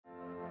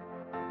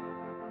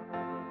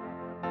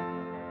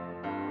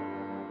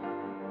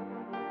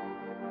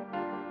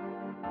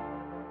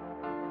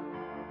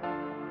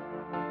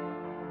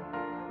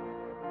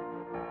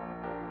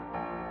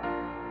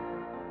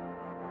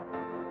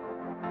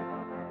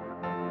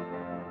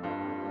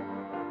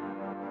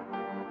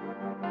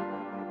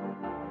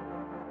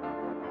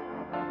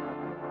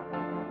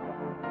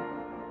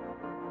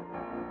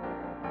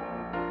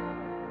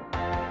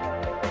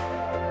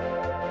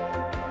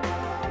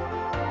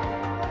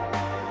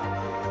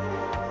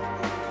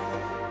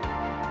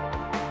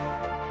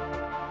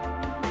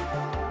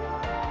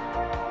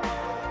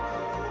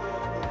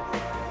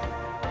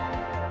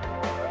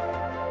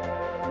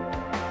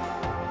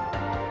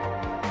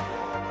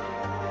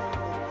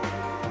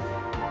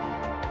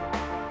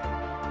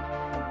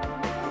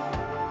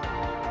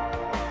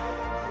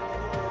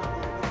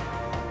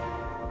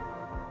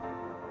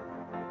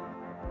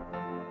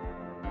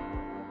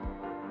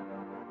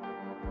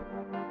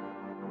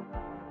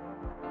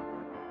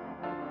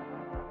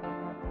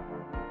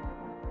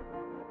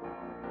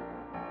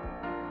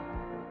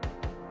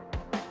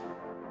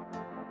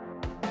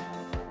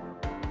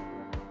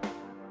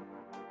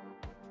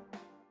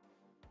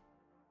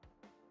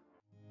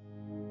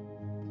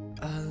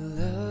I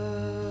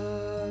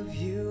love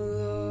you,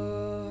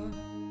 Lord,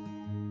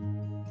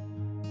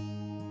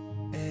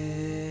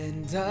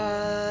 and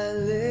I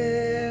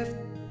lift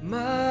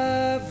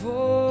my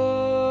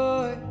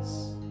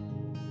voice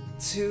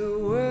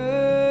to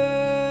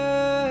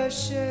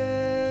worship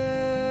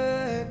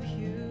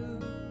you.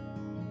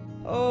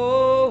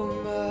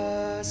 Oh,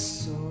 my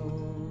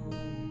soul,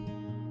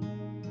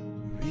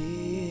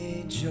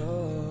 rejoice.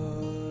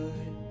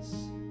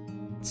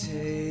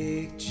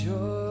 Take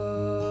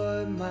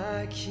joy,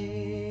 my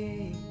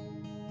King,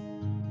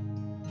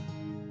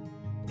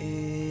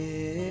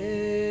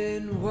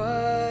 in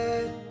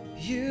what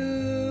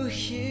you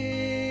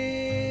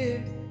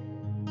hear,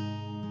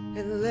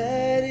 and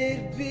let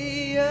it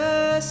be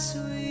a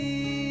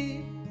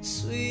sweet,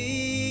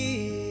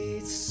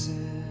 sweet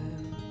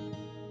sound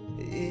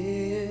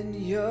in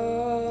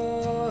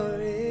your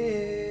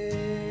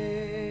ear.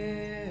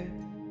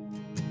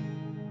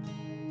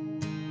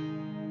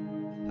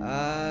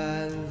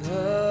 I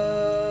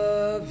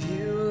love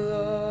you,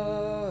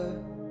 Lord,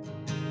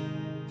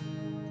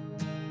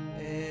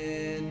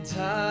 and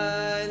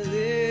I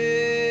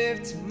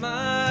lift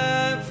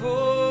my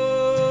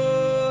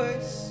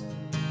voice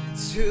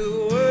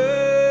to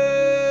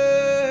worship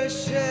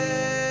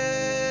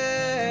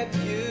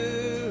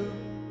you.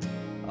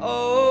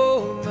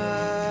 Oh,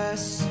 my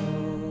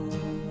soul,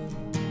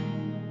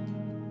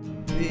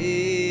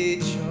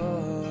 rejoice.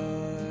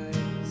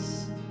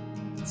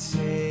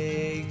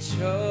 Take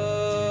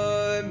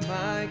joy,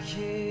 my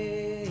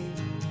King,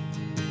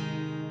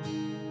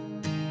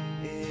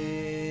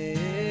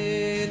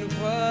 in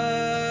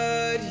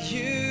what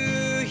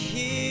you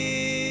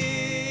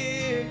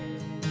hear,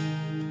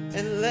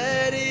 and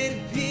let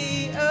it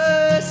be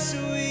a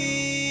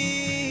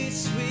sweet,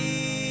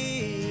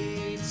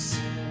 sweet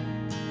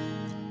sound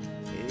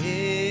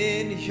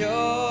in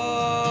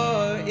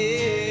your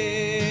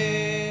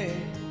ear.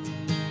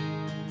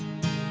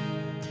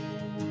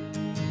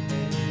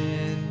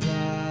 And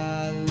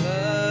I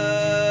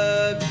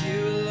love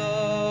you,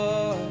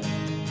 Lord,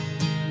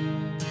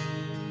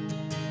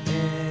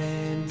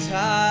 and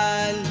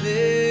I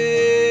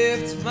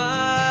lift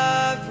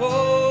my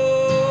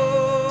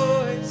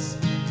voice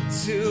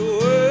to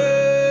worship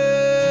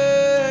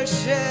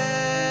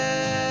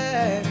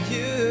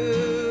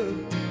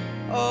you.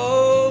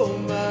 Oh,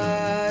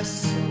 my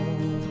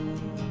soul,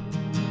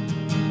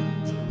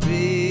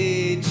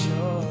 rejoice.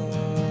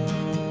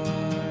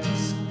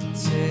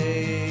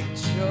 Take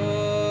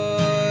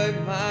joy,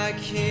 my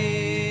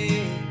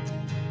King,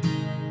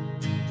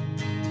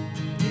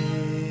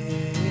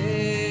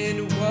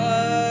 in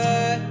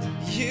what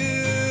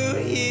you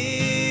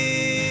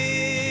hear,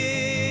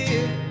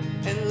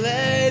 and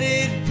let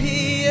it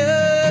be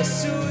a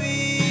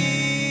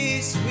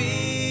sweet,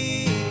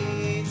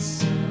 sweet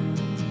sound,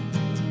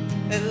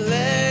 and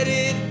let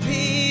it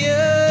be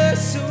a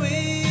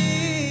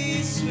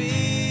sweet,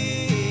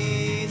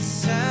 sweet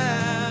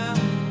sound.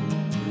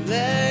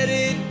 Let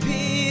it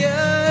be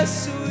a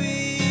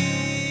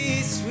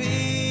sweet,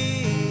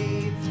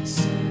 sweet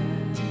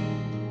sound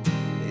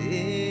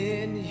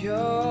in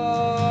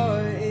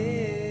your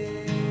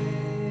ear.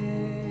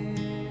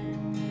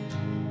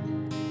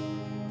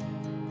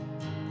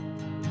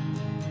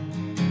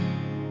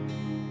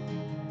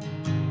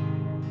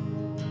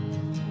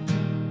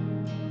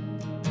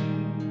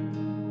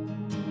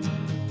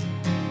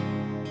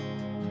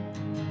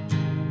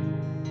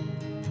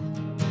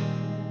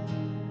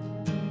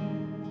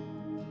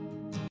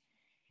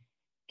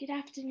 Good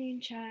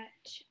afternoon,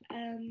 church.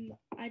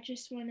 I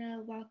just want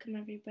to welcome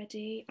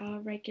everybody,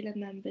 our regular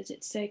members.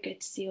 It's so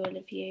good to see all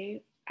of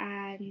you,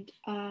 and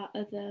our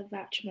other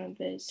voucher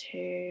members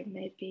who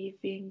may be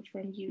viewing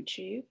from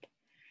YoutTube.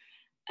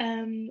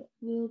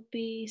 We'll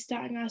be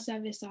starting our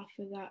service off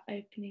with our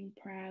opening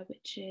prayer,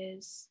 which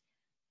is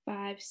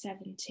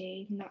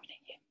 570, not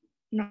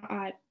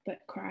I,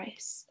 but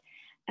Christ.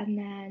 And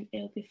then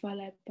it'll be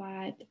followed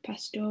by the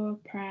pastoral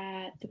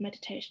prayer, the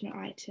meditational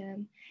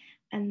item,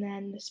 and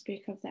then the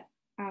speaker of the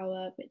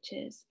hour, which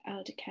is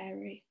Elder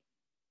Carey.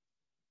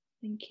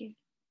 Thank you.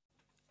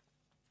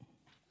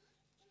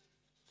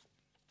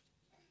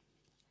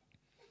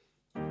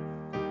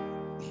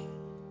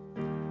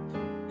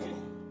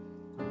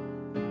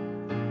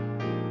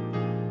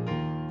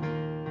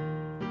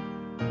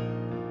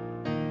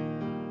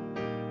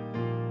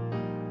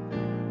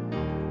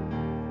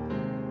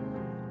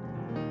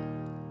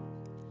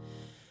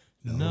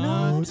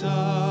 Not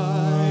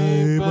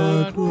I,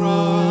 but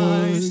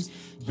Christ,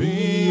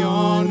 be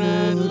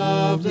honored,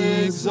 loved,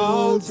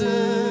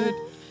 exalted.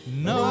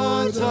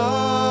 Not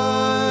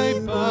I,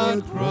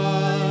 but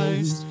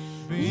Christ,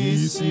 be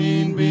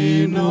seen,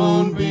 be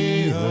known,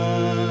 be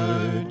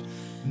heard.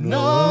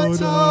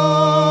 Not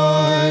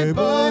I,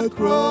 but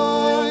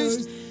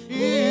Christ,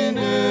 in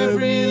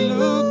every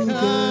look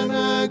and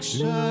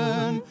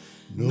action.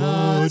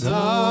 Not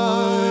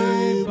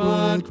I,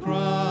 but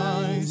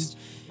Christ,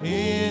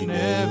 in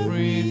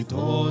every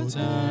thought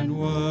and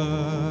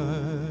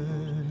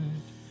word.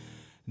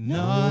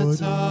 Not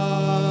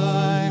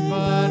I,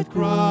 but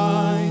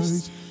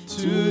Christ,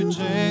 to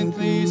gently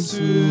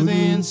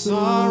soothing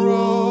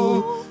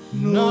sorrow,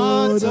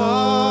 not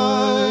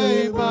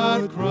I,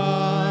 but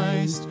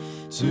Christ,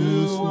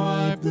 to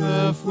wipe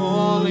the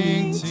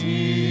falling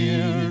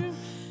tear.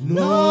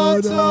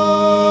 Not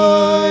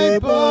I,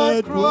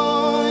 but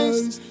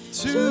Christ,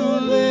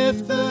 to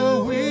lift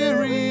the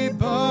weary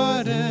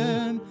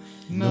burden.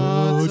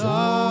 Not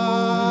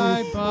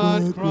I,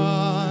 but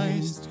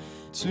Christ,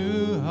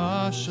 to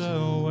hush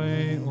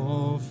away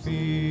all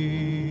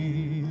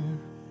fear.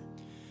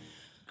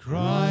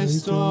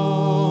 Christ,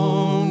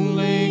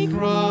 only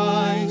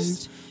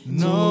Christ,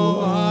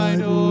 no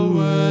idle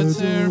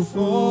words are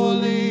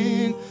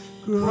falling.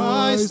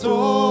 Christ,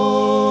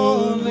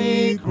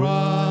 only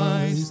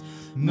Christ,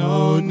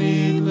 no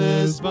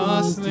needless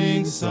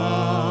bustling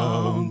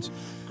sound.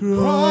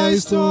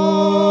 Christ,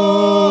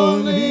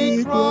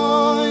 only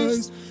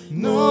Christ,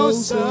 no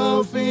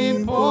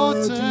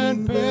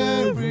self-important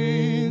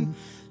bearing.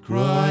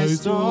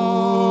 Christ,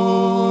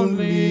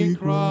 only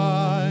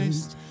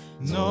Christ,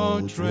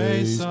 no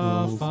trace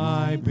of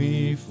I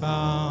be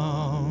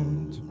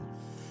found.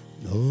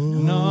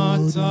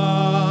 Not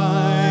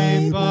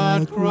I,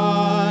 but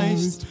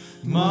Christ,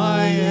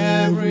 my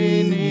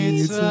every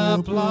need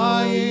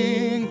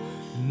supplying.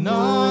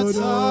 Not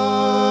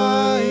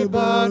I,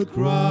 but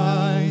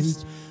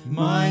Christ,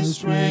 my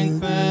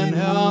strength and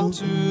help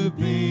to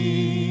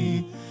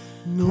be.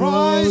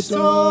 Christ,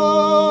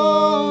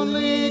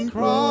 only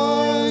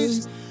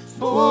Christ,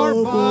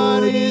 for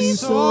body,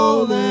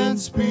 soul, and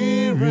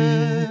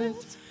spirit.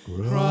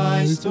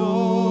 Christ,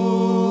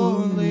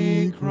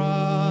 only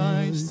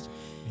Christ,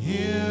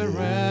 here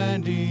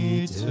and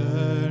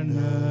eternally.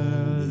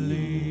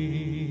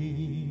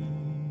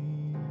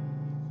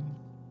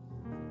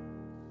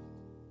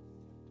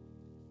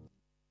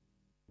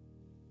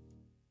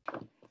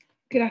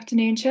 Good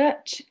afternoon,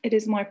 church. It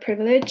is my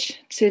privilege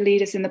to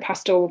lead us in the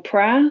pastoral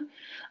prayer.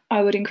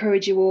 I would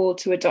encourage you all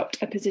to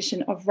adopt a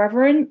position of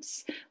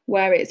reverence.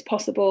 Where it is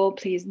possible,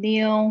 please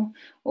kneel,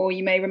 or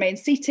you may remain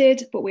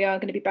seated, but we are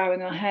going to be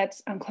bowing our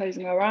heads and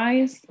closing our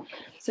eyes.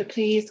 So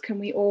please, can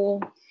we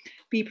all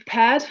be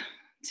prepared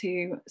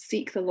to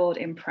seek the Lord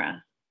in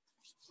prayer?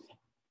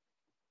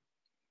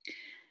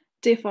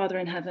 Dear Father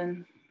in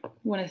heaven, I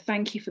want to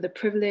thank you for the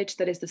privilege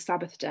that is the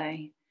Sabbath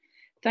day.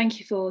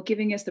 Thank you for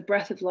giving us the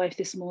breath of life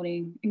this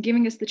morning and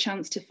giving us the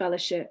chance to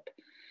fellowship.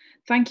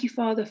 Thank you,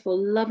 Father, for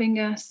loving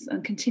us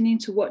and continuing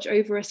to watch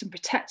over us and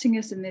protecting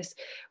us in this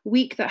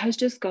week that has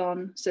just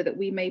gone, so that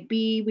we may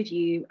be with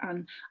you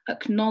and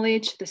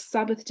acknowledge the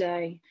Sabbath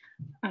day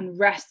and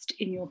rest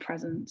in your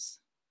presence.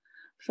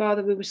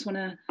 Father, we just want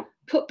to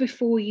put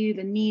before you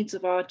the needs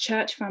of our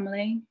church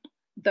family,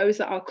 those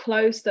that are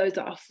close, those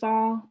that are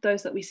far,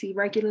 those that we see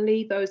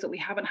regularly, those that we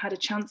haven't had a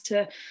chance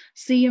to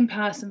see in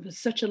person for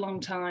such a long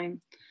time.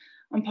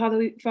 And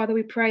Father,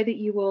 we pray that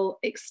you will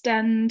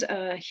extend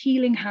a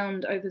healing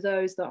hand over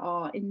those that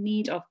are in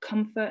need of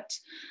comfort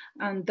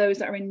and those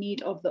that are in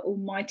need of the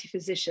Almighty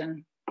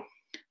Physician.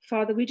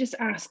 Father, we just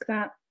ask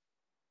that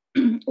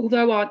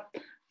although our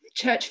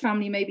church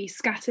family may be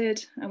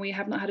scattered and we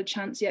have not had a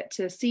chance yet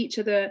to see each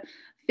other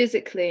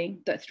physically,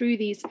 that through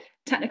these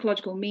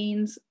technological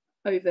means,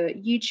 over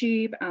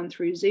YouTube and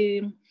through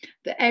Zoom,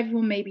 that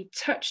everyone may be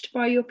touched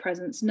by your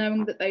presence,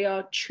 knowing that they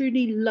are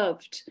truly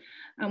loved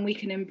and we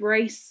can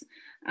embrace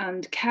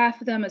and care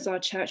for them as our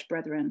church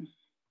brethren.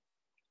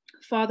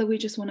 Father, we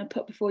just want to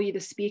put before you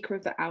the speaker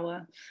of the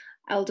hour,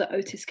 Elder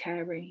Otis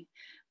Carey.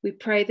 We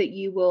pray that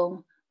you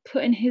will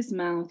put in his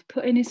mouth,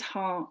 put in his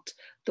heart,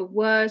 the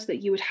words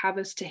that you would have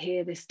us to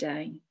hear this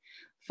day.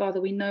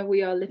 Father, we know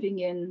we are living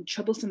in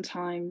troublesome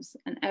times,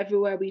 and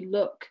everywhere we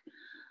look,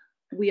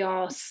 we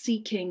are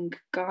seeking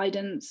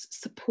guidance,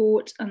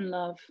 support, and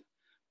love.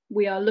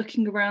 We are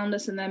looking around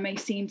us and there may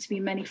seem to be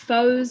many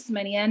foes,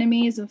 many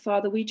enemies. And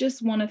Father, we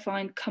just want to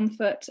find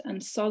comfort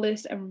and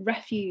solace and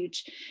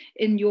refuge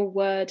in your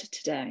word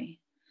today.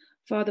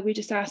 Father, we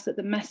just ask that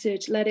the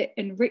message, let it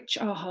enrich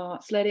our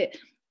hearts. Let it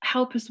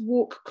help us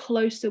walk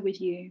closer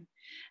with you.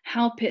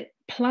 Help it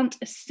plant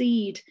a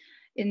seed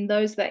in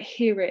those that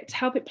hear it.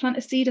 Help it plant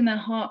a seed in their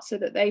hearts so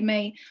that they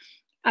may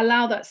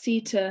allow that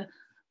seed to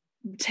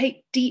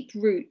take deep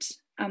root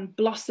and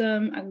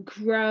blossom and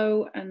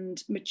grow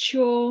and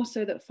mature,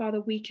 so that,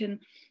 Father, we can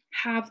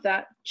have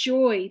that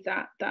joy,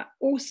 that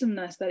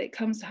awesomeness that it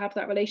comes to have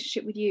that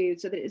relationship with you,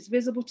 so that it's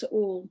visible to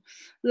all.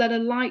 Let a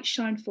light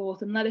shine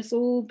forth and let us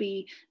all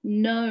be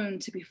known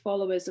to be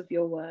followers of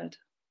your word.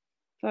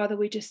 Father,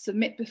 we just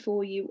submit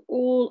before you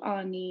all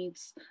our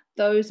needs,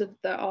 those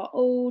that are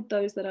old,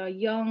 those that are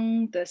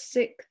young, the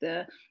sick,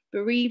 the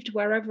bereaved,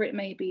 wherever it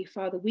may be.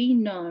 Father, we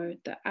know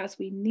that as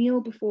we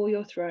kneel before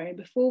your throne,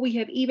 before we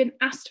have even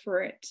asked for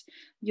it,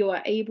 you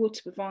are able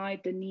to provide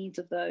the needs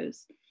of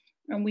those.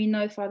 And we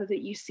know, Father,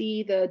 that you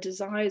see the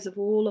desires of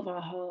all of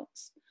our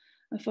hearts.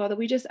 And Father,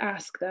 we just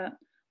ask that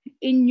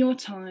in your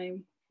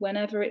time,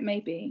 whenever it may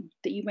be,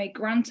 that you may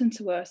grant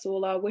unto us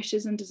all our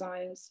wishes and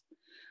desires.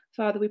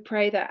 Father, we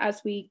pray that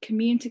as we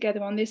commune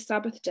together on this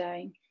Sabbath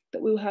day,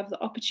 that we will have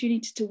the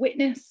opportunity to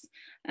witness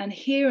and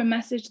hear a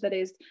message that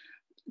is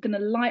going to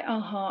light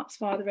our hearts,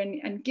 Father,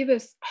 and give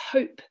us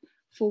hope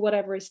for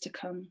whatever is to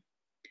come.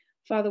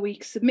 Father, we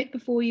submit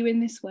before you in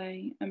this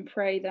way and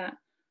pray that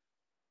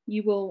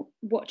you will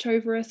watch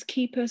over us,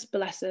 keep us,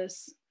 bless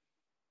us,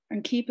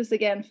 and keep us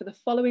again for the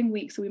following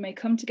week so we may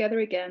come together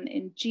again.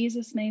 In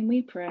Jesus' name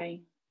we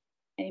pray.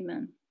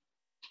 Amen.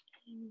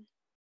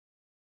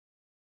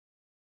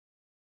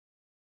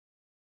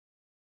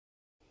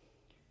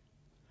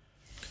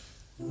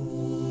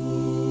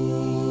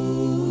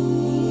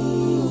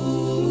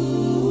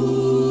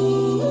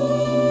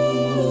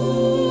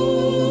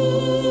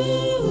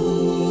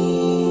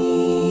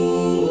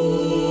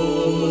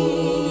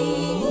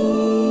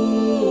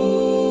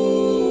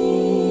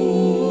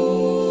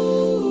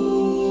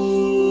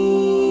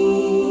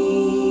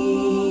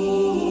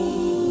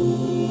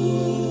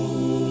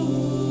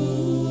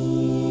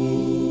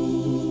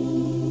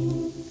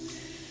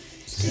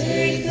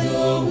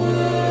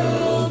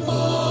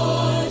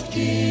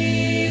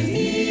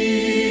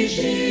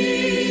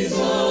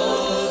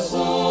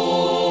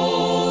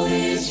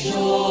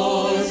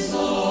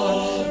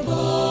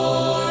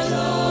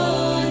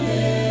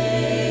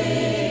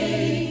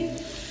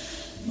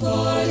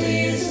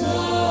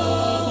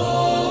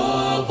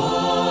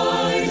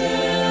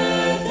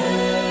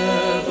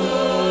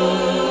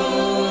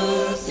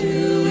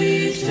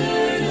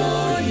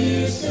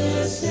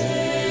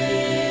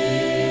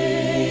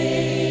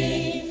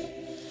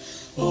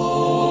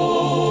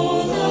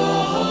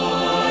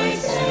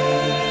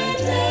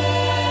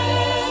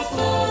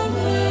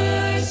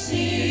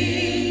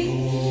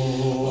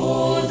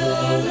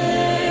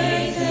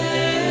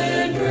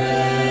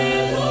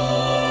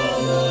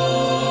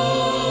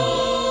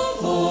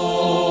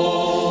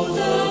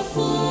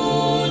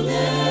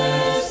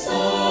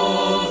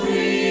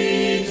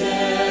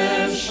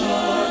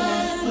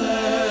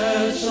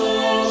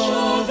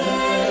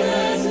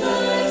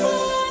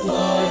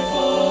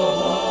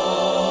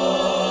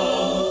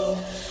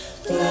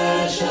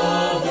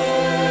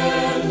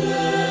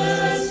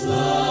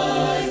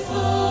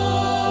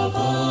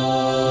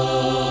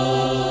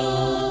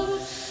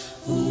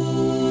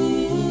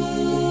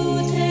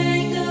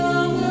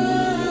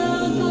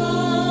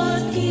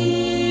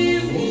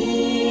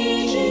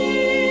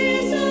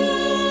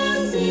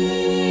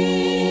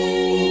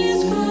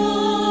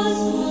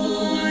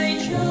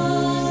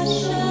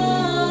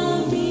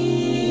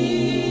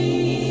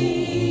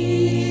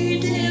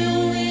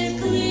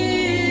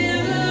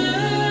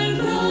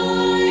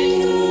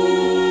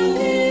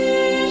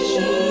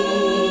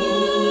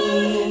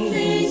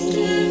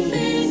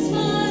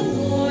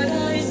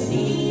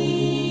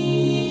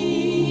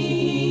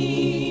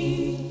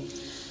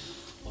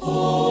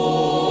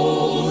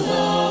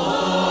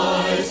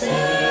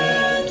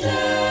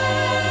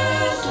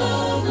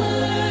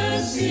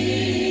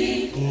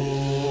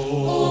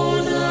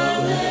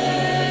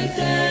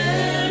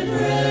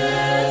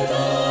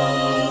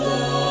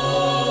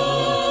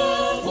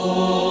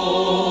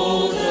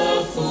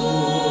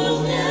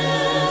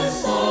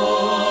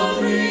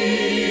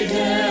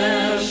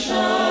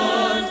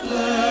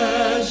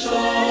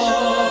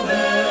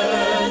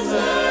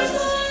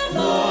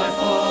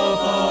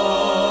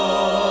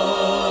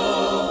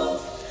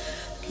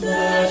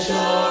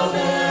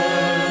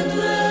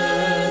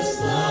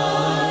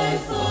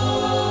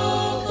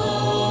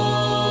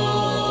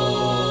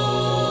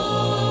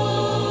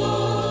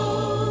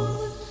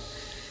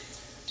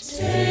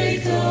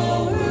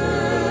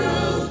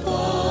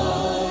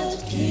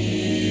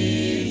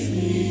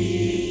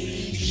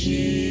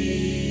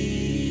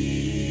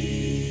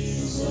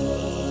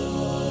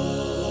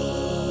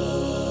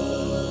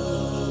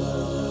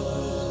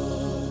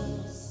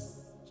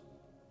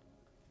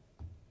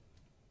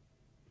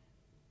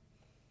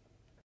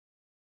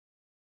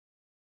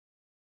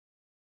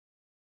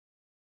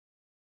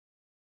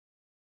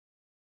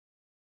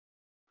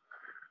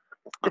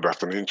 Good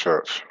afternoon,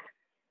 church.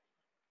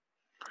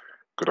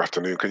 Good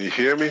afternoon. Can you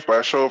hear me? By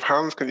a show of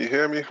hands, can you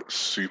hear me?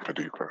 Super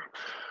duper.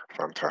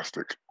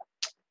 Fantastic.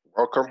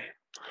 Welcome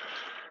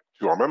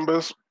to our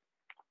members.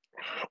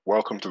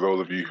 Welcome to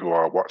those of you who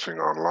are watching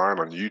online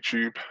on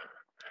YouTube.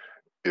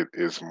 It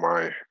is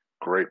my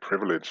great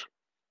privilege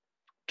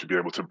to be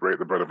able to break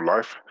the bread of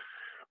life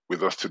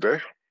with us today.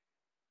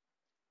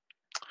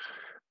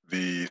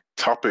 The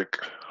topic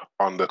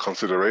under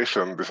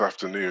consideration this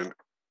afternoon,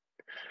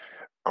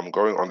 I'm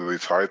going under the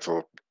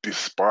title,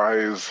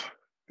 Despise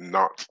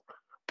Not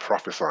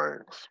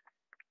Prophesying.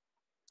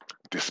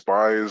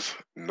 Despise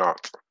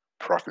not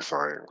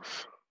prophesying.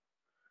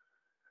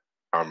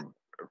 I'm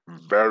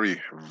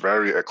very,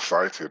 very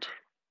excited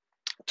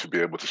to be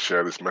able to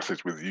share this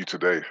message with you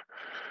today.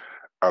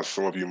 As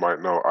some of you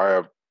might know, I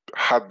have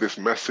had this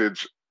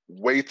message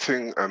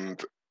waiting and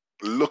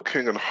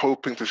looking and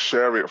hoping to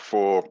share it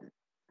for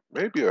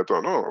maybe, I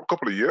don't know, a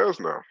couple of years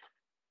now.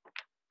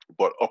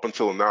 But up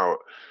until now,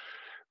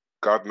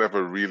 God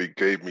never really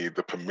gave me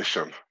the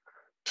permission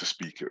to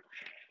speak it.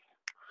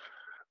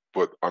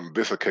 But on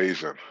this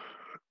occasion,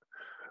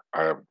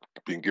 I have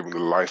been given the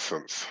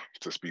license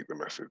to speak the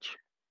message.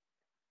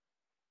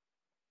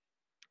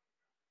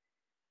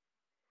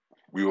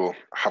 We will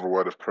have a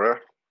word of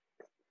prayer,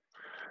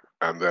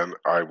 and then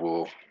I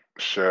will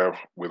share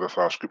with us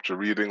our scripture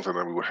readings, and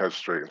then we will head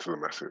straight into the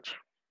message.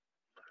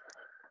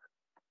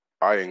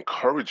 I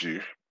encourage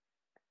you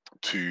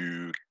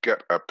to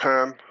get a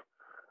pen,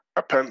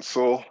 a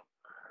pencil,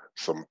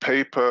 some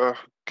paper,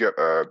 get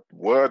a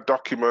Word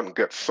document,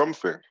 get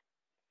something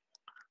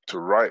to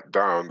write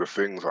down the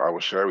things that I will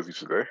share with you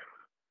today,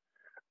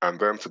 and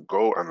then to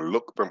go and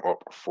look them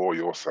up for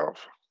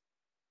yourself.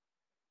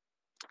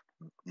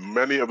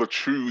 Many of the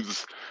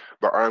truths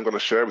that I'm going to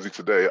share with you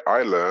today,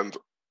 I learned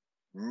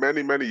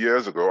many, many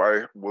years ago.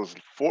 I was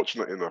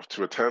fortunate enough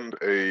to attend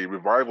a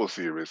revival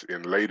series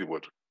in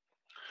Ladywood,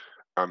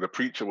 and the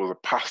preacher was a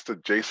Pastor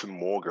Jason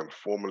Morgan,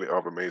 formerly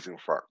of Amazing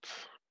Facts.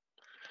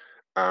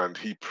 And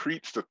he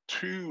preached a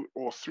 2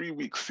 or 3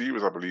 week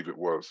series, I believe it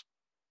was,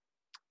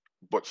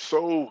 but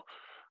so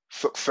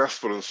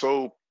successful and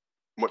so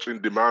much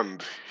in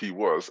demand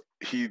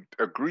he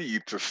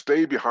agreed to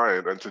stay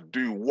behind and to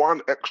do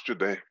one extra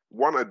day,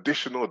 one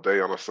additional day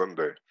on a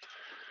Sunday.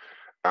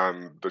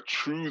 And the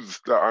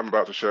truths that I'm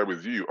about to share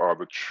with you are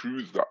the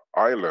truths that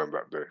I learned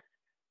that day.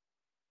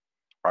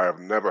 I have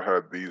never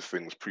heard these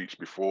things preached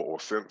before or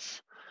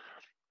since,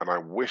 and I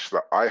wish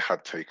that I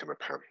had taken a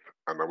pen,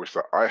 and I wish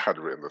that I had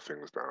written the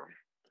things down.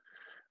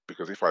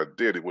 Because if I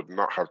did, it would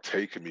not have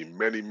taken me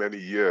many, many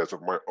years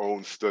of my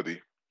own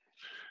study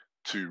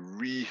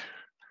to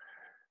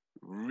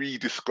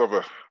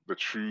rediscover the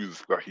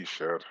truths that he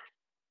shared.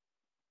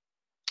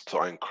 So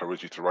I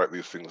encourage you to write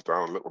these things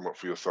down and look them up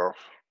for yourself.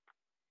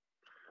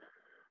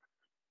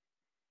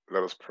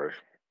 Let us pray.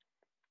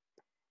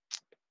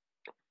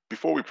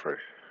 Before we pray,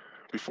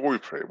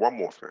 one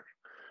more thing.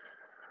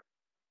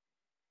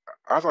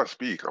 As I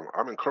speak,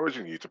 I'm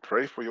encouraging you to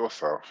pray for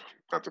yourself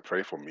and to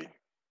pray for me.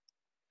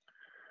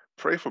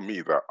 Pray for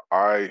me that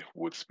I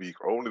would speak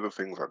only the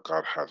things that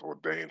God has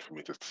ordained for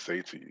me to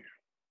say to you.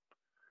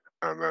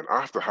 And then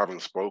after having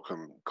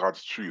spoken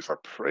God's truth, I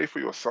pray for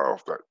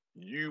yourself that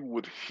you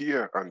would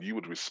hear and you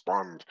would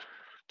respond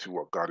to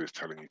what God is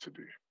telling you to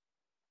do.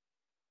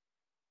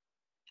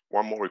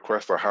 One more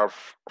request I have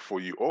for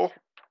you all.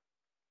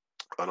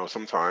 I know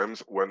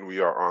sometimes when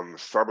we are on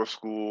Sabbath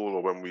school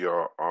or when we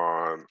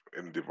are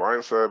in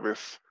divine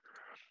service,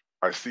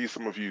 I see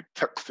some of you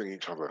texting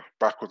each other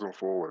backwards and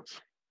forwards,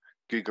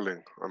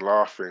 giggling and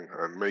laughing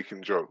and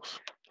making jokes.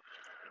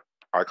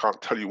 I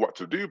can't tell you what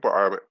to do,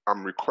 but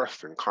I'm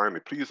requesting kindly,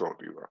 please don't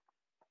do that.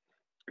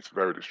 It's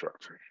very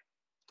distracting.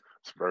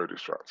 It's very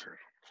distracting.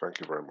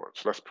 Thank you very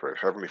much. Let's pray.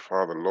 Heavenly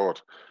Father, Lord,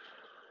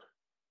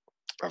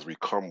 as we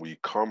come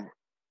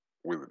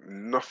with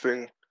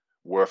nothing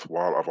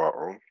worthwhile of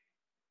our own.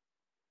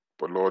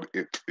 But Lord,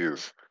 it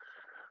is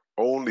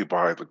only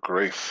by the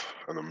grace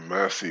and the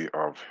mercy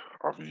of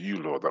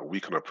you, Lord, that we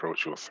can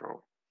approach your throne.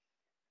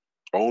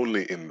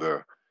 Only in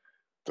the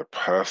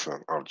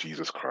person of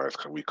Jesus Christ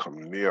can we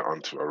come near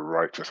unto a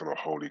righteous and a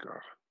holy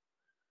God.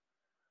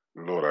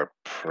 Lord, I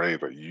pray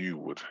that you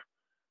would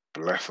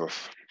bless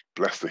us,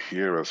 bless the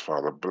hearers,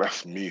 Father,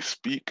 bless me,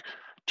 speak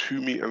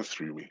to me and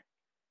through me.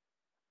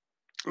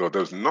 Lord,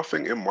 there's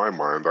nothing in my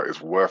mind that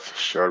is worth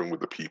sharing with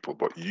the people,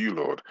 but you,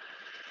 Lord,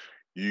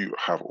 you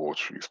have all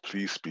truth.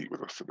 Please speak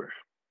with us today.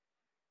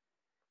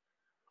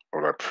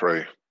 Lord, I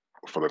pray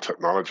for the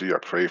technology. I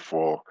pray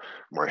for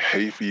my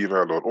hay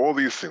fever. Lord, all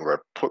these things, I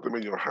put them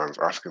in your hands,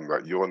 asking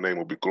that your name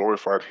will be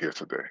glorified here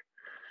today.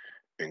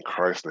 In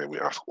Christ's name, we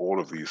ask all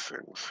of these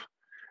things.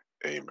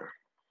 Amen.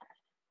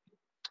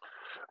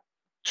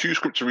 2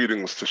 scripture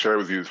readings to share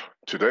with you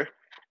today.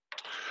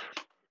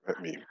 Let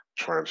me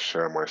try and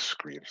share my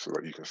screen so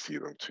that you can see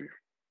them too.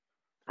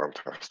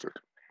 Fantastic.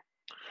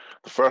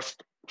 The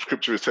first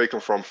scripture is taken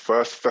from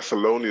 1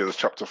 Thessalonians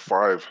chapter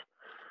 5,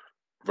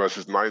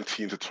 verses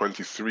 19 to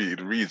 23.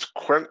 It reads,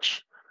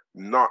 "Quench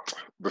not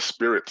the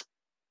spirit.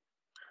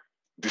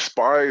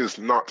 Despise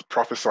not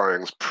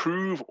prophesying.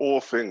 Prove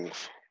all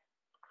things.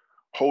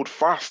 Hold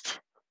fast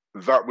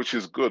that which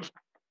is good.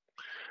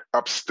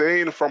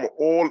 Abstain from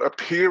all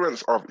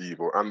appearance of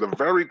evil, and the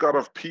very God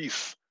of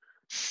peace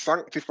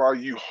sanctify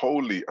you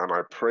wholly. And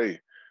I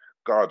pray,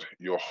 God,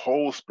 your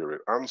whole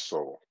spirit and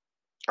soul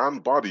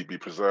and body be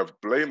preserved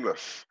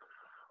blameless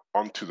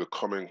unto the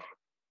coming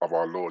of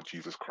our Lord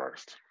Jesus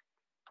Christ."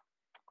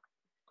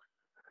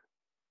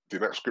 The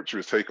next scripture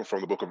is taken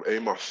from the book of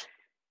Amos.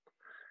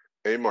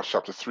 Amos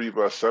chapter 3,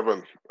 verse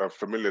 7, a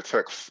familiar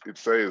text. It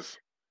says,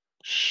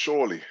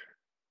 Surely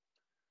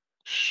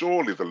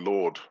the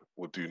Lord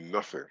will do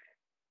nothing,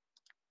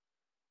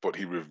 but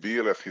he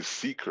revealeth his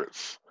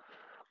secrets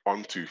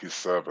unto his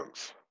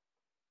servants,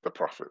 the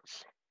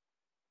prophets.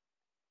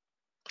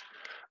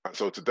 And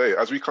so today,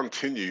 as we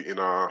continue in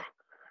our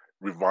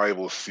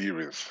revival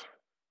series,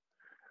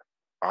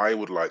 I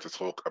would like to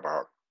talk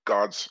about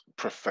God's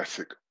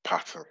prophetic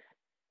pattern.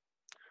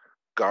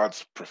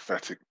 God's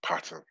prophetic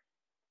pattern.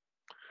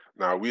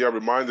 Now, we are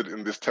reminded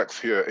in this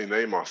text here in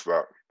Amos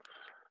that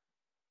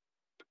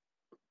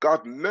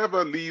God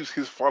never leaves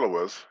his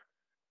followers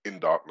in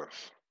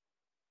darkness.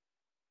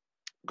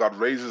 God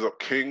raises up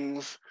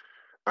kings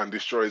and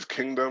destroys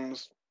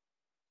kingdoms.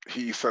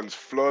 He sends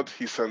flood,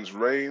 he sends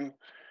rain,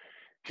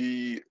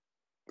 he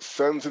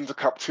sends into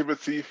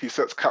captivity, he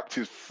sets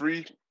captives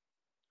free.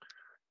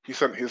 He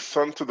sent his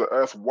son to the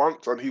earth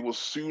once and he will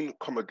soon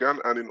come again.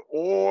 And in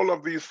all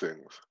of these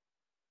things,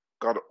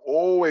 God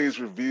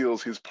always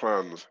reveals his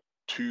plans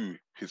to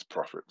his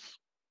prophets.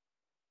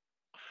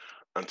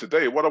 And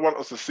today, what I want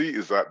us to see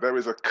is that there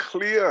is a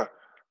clear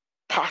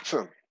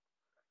pattern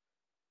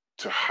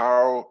to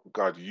how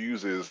God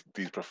uses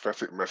these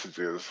prophetic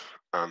messages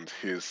and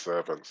his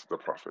servants, the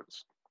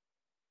prophets.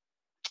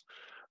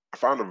 I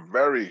found a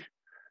very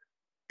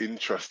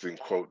interesting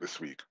quote this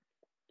week.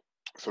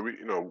 So,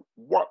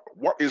 what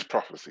is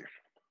prophecy?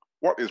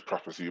 What is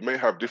prophecy? You may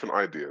have different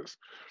ideas.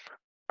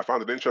 I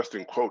found an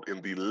interesting quote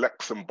in the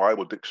Lexham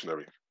Bible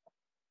Dictionary.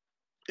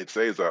 It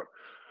says that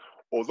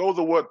although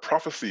the word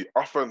prophecy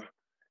often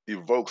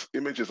evokes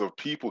images of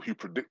people who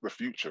predict the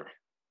future,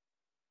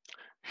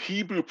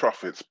 Hebrew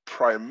prophets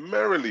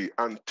primarily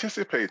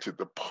anticipated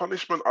the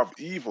punishment of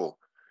evil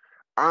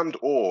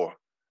and/or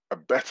a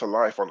better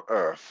life on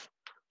earth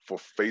for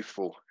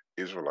faithful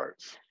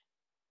Israelites.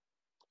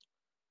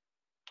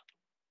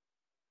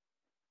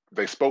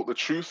 They spoke the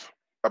truth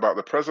about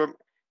the present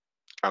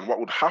and what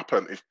would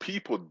happen if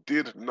people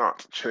did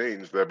not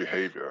change their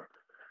behavior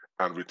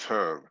and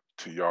return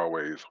to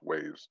Yahweh's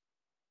ways.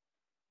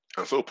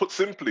 And so, put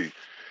simply,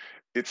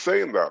 it's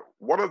saying that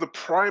one of the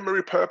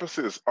primary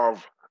purposes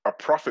of a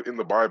prophet in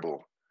the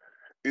Bible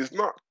is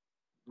not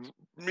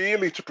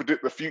merely to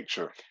predict the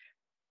future,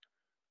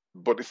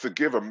 but it's to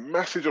give a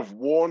message of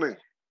warning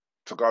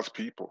to God's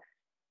people.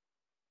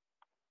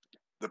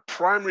 The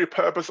primary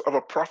purpose of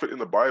a prophet in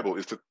the Bible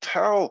is to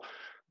tell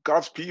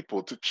God's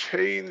people to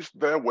change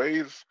their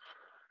ways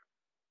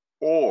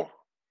or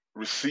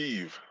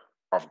receive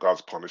of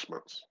God's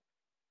punishments.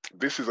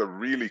 This is a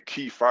really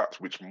key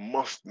fact which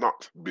must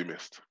not be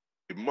missed.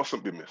 It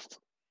mustn't be missed.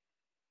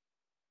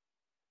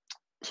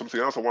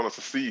 Something else I want us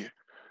to see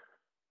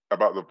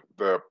about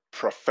the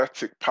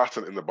prophetic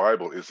pattern in the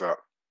Bible is that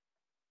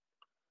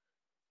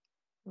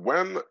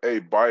when a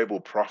Bible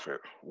prophet,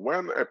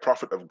 when a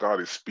prophet of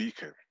God is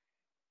speaking,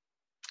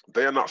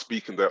 they are not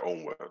speaking their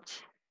own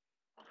words.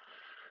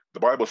 The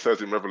Bible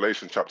says in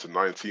Revelation chapter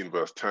 19,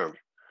 verse 10,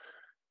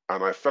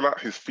 "And I fell at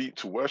his feet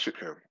to worship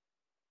him.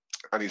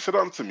 And he said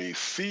unto me,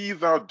 See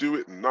thou do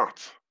it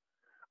not.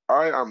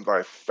 I am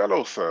thy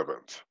fellow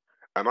servant,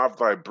 and of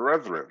thy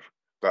brethren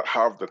that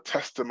have the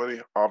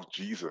testimony of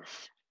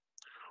Jesus.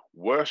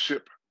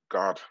 Worship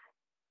God.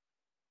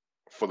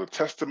 For the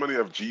testimony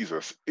of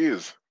Jesus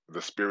is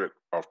the spirit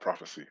of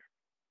prophecy."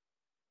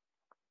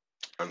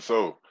 And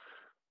so,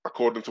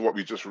 according to what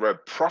we just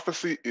read,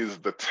 prophecy is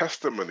the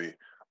testimony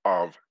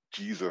of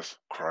Jesus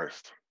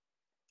Christ.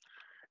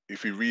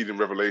 If we read in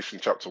Revelation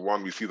chapter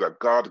 1, we see that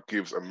God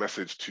gives a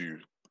message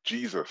to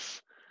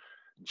Jesus.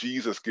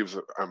 Jesus gives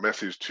a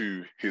message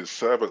to his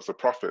servants, the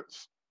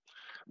prophets.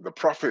 The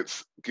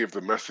prophets give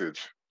the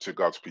message to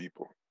God's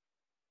people.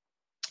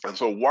 And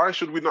so why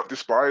should we not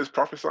despise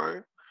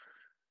prophesying?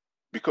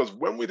 Because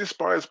when we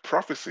despise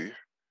prophecy,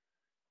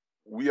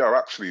 we are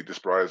actually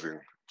despising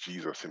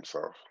Jesus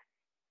himself.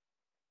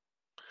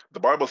 The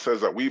Bible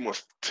says that we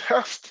must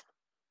test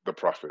the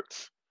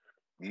prophets,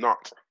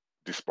 not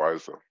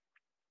despise them.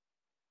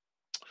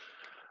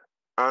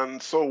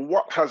 And so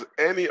what has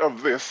any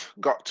of this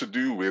got to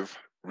do with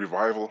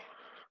revival?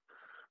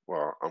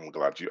 Well, I'm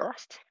glad you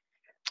asked.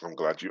 I'm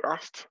glad you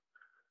asked.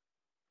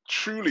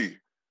 Truly,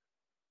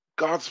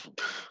 God's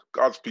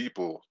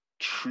people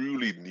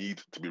truly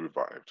need to be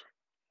revived.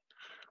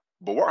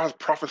 But what has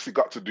prophecy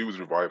got to do with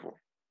revival?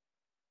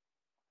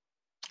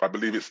 I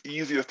believe it's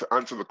easiest to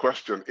answer the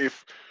question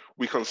if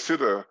we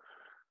consider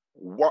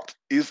what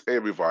is a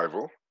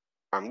revival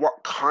and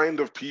what kind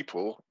of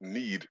people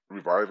need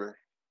reviving.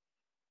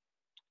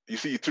 You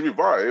see, to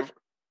revive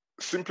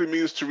simply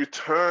means to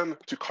return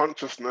to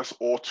consciousness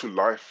or to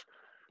life,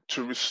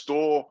 to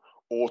restore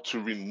or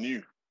to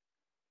renew.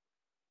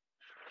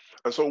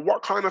 And so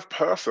what kind of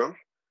person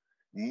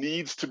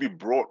needs to be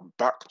brought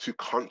back to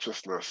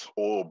consciousness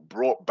or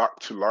brought back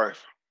to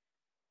life?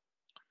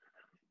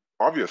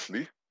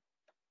 Obviously,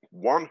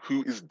 one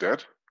who is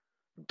dead,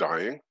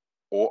 dying,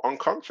 or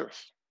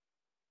unconscious.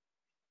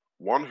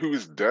 One who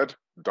is dead,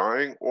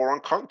 dying, or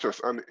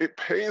unconscious. And it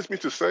pains me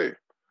to say,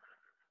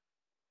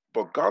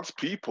 but God's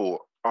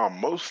people are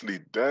mostly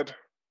dead,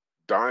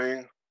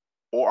 dying,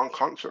 or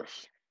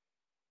unconscious.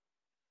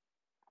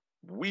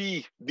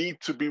 We need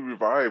to be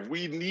revived.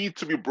 We need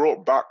to be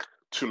brought back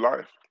to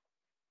life.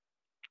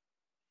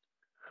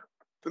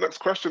 The next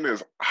question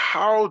is,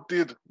 how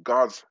did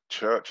God's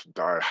church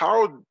die?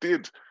 How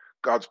did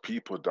God's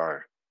people die?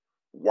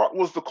 What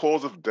was the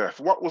cause of death?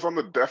 What was on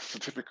the death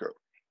certificate?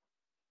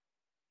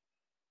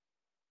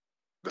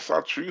 The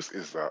sad truth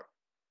is that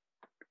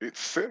it's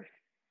sin.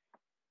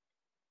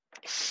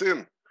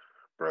 Sin,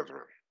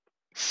 brethren.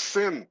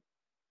 Sin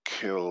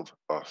killed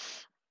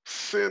us.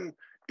 Sin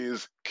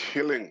is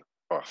killing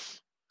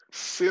us.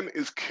 Sin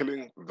is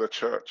killing the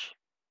church.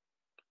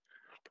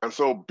 And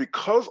so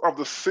because of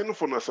the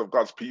sinfulness of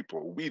God's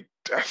people, we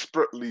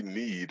desperately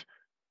need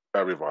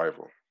a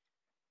revival.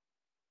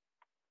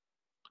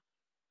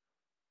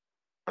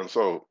 And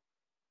so,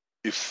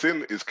 if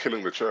sin is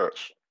killing the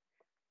church,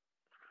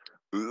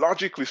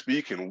 logically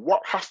speaking,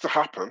 what has to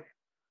happen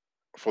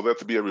for there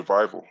to be a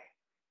revival?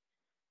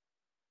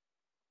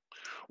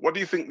 What do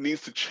you think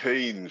needs to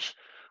change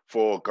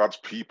for God's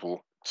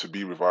people to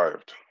be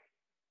revived?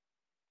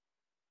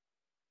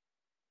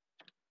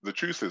 The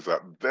truth is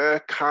that there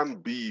can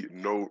be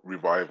no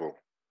revival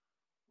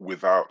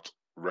without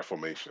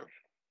reformation.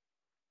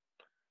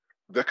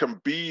 There can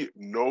be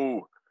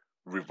no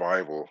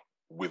revival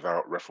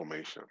without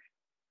reformation.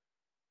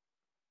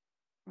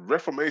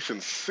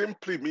 Reformation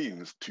simply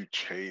means to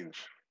change,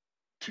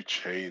 to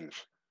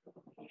change.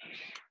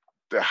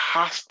 There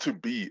has to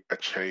be a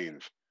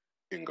change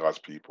in God's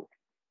people.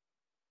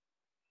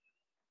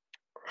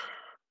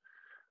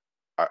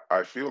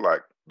 I feel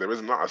like there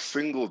is not a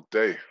single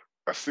day,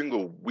 a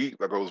single week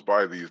that goes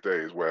by these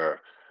days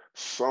where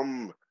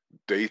some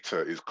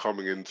data is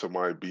coming into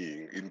my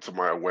being, into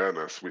my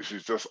awareness, which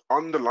is just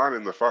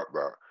underlining the fact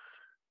that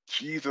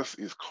Jesus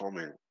is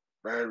coming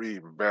very,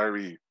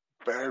 very,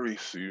 very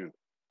soon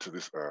to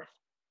this earth.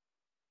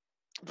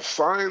 The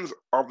signs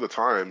of the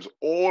times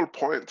all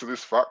point to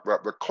this fact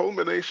that the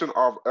culmination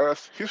of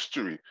Earth's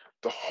history,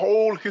 the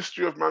whole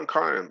history of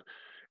mankind,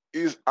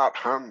 is at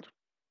hand.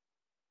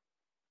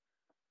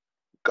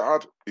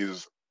 God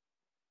is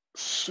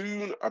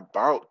soon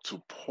about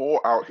to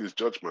pour out his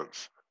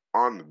judgments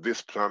on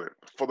this planet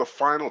for the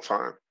final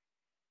time.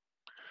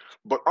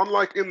 But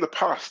unlike in the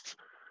past,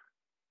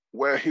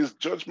 where his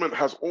judgment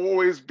has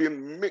always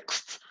been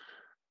mixed,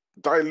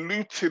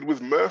 diluted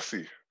with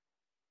mercy,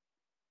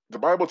 the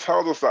Bible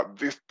tells us that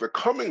the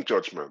coming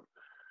judgment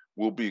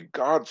will be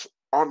God's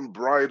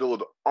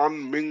unbridled,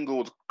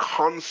 unmingled,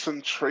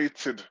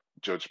 concentrated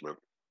judgment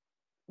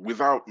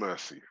without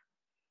mercy.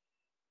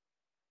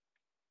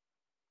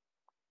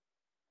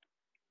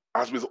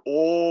 As with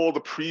all the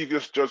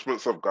previous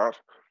judgments of God,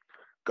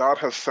 God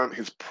has sent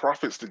his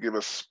prophets to give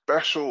a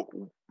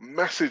special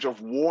message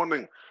of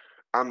warning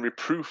and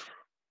reproof.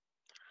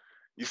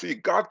 You see,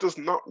 God does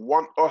not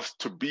want us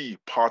to be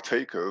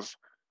partakers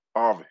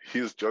of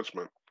his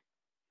judgment.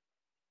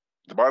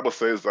 The Bible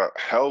says that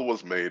hell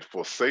was made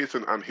for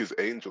Satan and his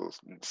angels,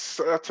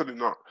 certainly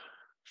not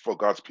for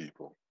God's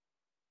people.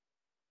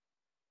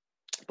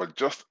 But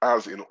just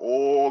as in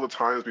all the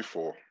times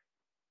before,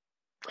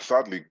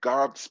 sadly,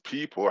 God's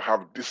people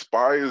have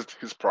despised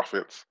his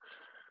prophets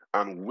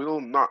and will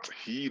not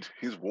heed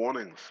his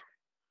warnings.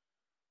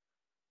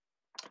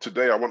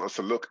 Today, I want us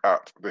to look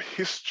at the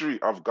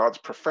history of God's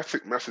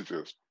prophetic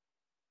messages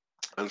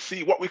and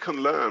see what we can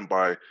learn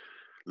by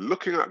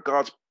looking at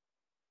God's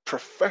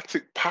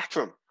prophetic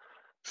pattern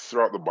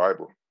throughout the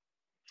Bible.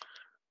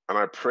 And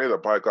I pray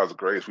that by God's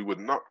grace, we would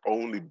not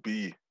only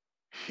be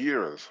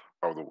hearers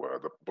of the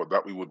word, but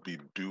that we would be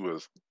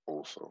doers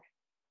also.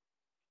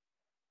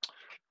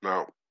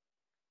 Now,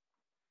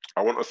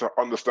 I want us to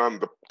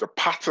understand the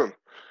pattern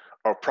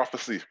of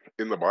prophecy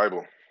in the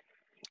Bible.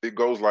 It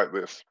goes like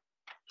this.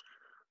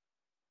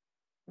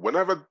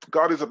 Whenever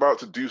God is about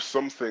to do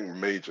something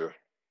major,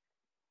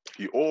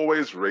 he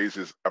always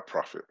raises a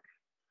prophet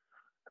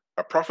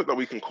that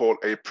we can call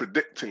a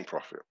predicting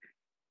prophet.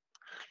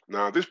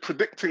 Now, this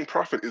predicting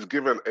prophet is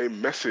given a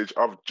message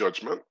of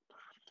judgment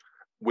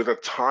with a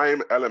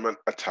time element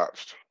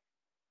attached.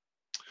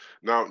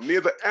 Now,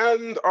 near the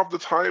end of the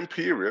time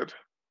period,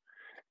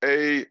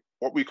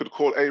 what we could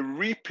call a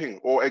reaping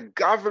or a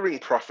gathering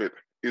prophet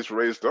is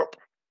raised up.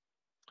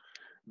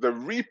 The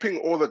reaping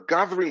or the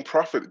gathering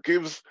prophet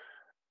gives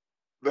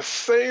the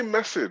same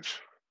message,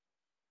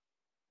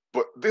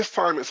 but this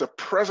time it's a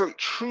present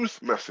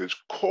truth message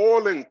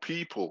calling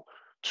people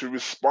to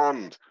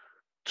respond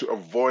to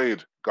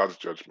avoid God's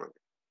judgment.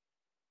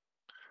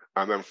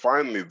 And then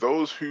finally,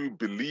 those who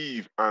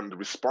believe and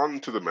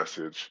respond to the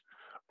message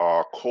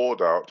are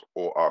called out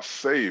or are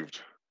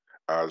saved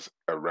as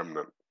a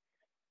remnant.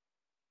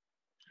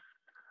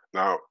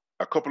 Now,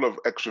 a couple of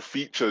extra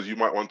features you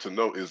might want to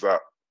note is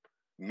that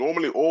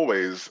normally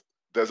always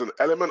there's an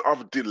element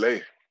of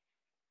delay.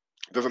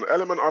 There's an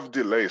element of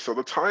delay. So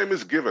the time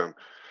is given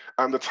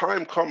and the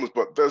time comes,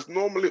 but there's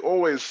normally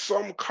always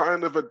some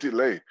kind of a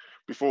delay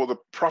before the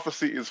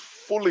prophecy is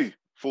fully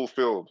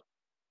fulfilled.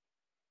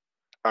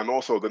 And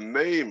also the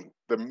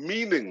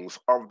meanings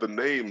of the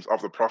names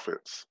of the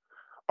prophets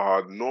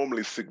are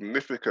normally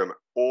significant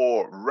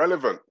or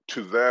relevant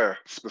to their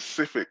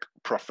specific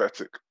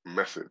prophetic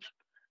message.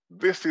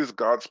 This is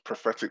God's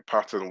prophetic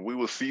pattern. We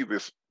will see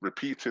this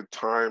repeated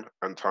time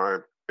and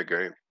time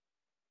again.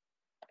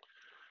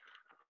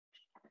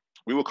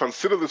 We will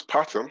consider this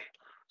pattern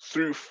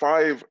through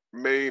 5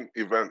 main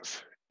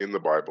events in the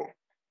Bible: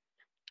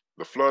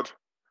 the flood,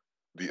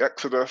 the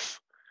Exodus,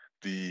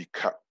 the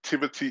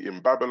captivity in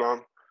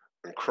Babylon,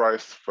 and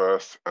Christ's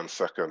first and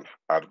second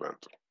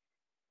advent.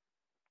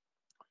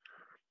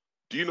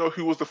 Do you know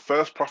who was the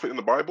first prophet in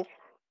the Bible?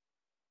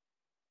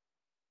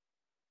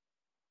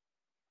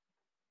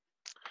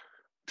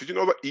 Did you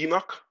know that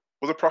Enoch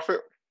was a prophet?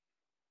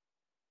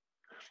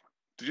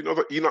 Did you know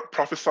that Enoch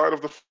prophesied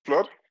of the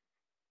flood?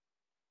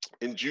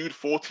 In Jude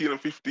 14 and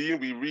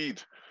 15, we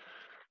read,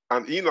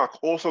 And Enoch,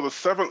 also the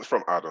seventh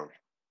from Adam,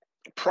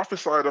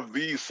 prophesied of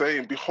these,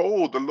 saying,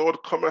 Behold, the Lord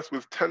cometh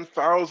with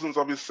 10,000s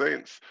of his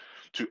saints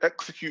to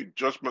execute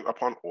judgment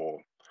upon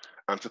all,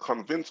 and to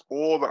convince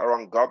all that are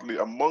ungodly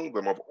among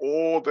them of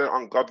all their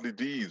ungodly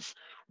deeds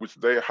which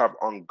they have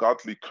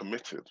ungodly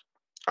committed,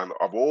 and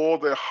of all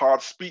their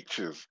hard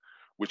speeches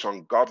which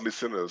ungodly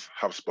sinners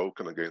have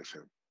spoken against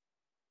him.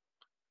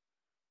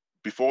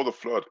 Before the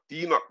flood,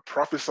 Enoch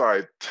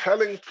prophesied,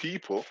 telling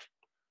people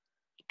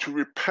to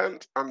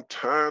repent and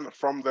turn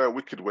from their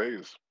wicked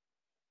ways.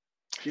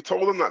 He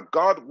told them that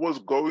God was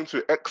going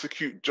to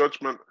execute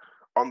judgment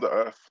on the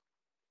earth.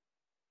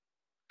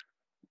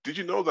 Did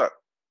you know that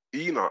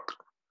Enoch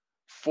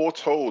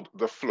foretold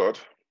the flood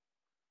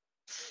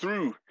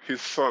through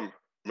his son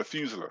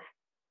Methuselah?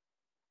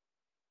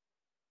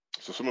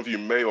 So some of you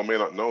may or may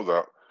not know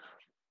that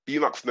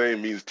Enoch's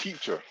name means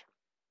teacher,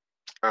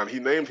 and he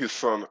named his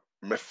son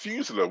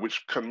Methuselah,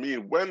 which can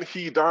mean when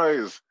he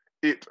dies,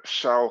 it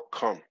shall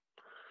come.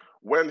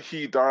 When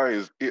he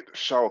dies, it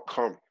shall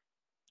come.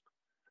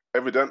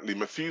 Evidently,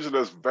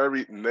 Methuselah's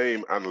very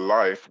name and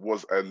life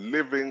was a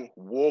living,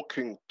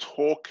 walking,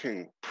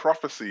 talking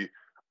prophecy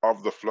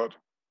of the flood.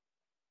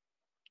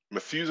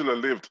 Methuselah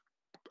lived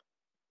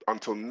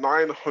until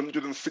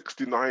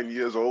 969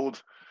 years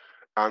old,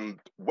 and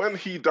when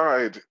he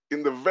died,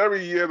 in the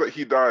very year that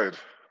he died,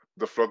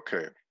 the flood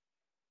came.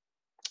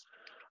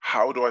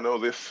 How do I know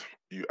this,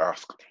 you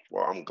ask?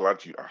 Well, I'm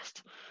glad you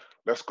asked.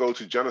 Let's go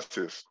to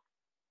Genesis.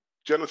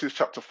 Genesis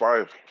chapter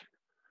 5.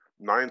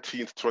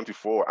 19 to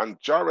 24, and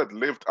Jared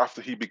lived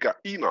after he begat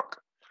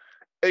Enoch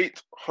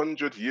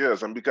 800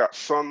 years and begat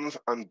sons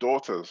and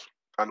daughters.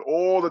 And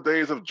all the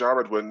days of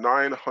Jared were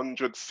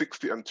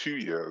 962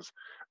 years,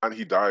 and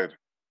he died.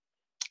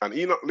 And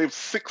Enoch lived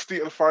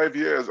 65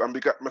 years and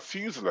begat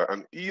Methuselah.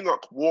 And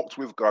Enoch walked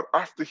with God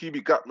after he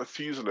begat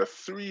Methuselah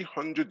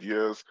 300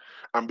 years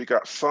and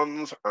begat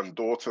sons and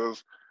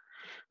daughters.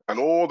 And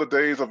all the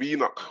days of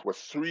Enoch were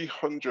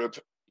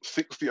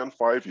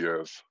 365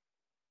 years.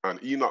 And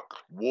Enoch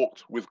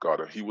walked with God,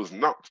 and he was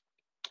not,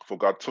 for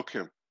God took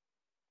him.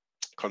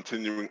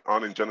 Continuing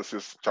on in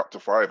Genesis chapter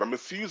 5. And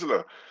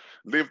Methuselah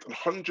lived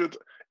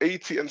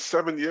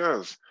 187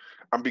 years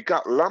and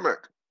begat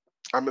Lamech.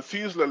 And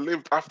Methuselah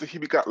lived after he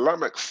begat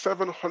Lamech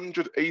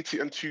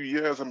 782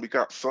 years and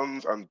begat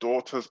sons and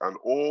daughters. And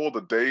all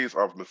the days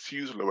of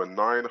Methuselah were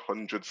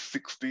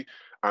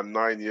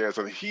 969 years,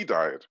 and he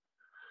died.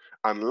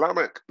 And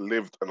Lamech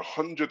lived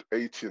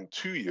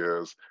 182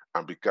 years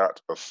and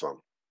begat a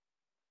son.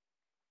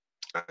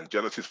 And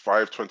Genesis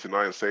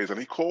 5:29 says, and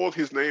he called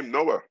his name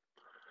Noah,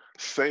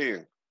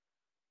 saying,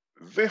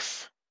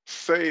 this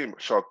same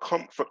shall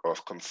comfort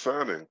us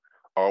concerning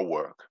our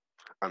work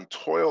and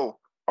toil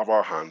of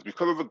our hands,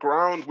 because of the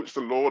ground which the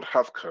Lord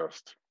hath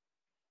cursed.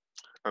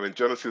 And in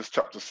Genesis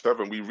chapter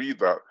 7, we read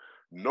that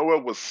Noah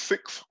was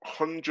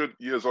 600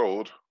 years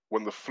old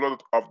when the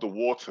flood of the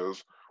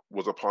waters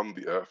was upon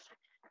the earth.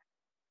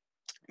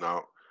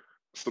 Now,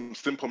 some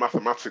simple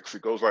mathematics,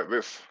 it goes like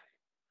this.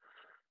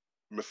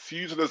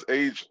 Methuselah's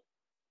age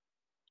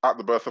at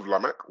the birth of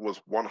Lamech was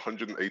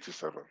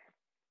 187.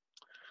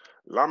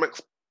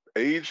 Lamech's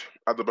age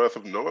at the birth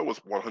of Noah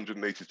was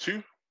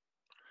 182.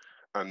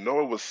 And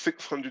Noah was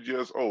 600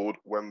 years old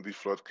when the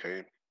flood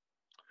came.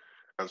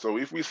 And so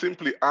if we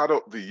simply add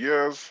up the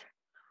years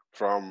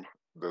from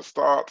the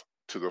start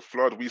to the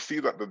flood, we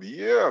see that the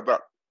year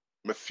that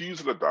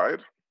Methuselah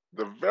died,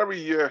 the very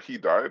year he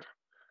died,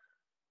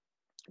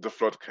 the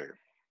flood came,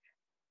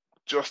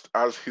 just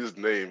as his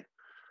name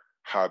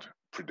had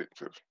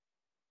predicted.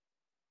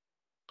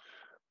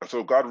 And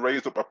so God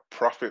raised up a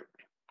prophet,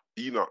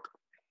 Enoch,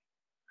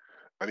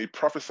 and he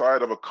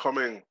prophesied of a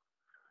coming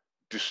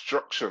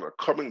destruction, a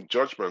coming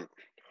judgment,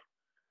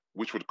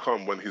 which would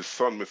come when his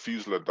son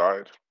Methuselah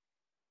died.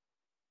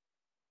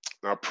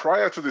 Now,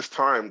 prior to this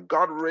time,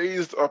 God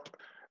raised up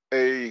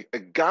a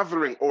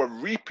gathering or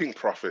a reaping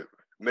prophet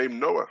named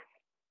Noah.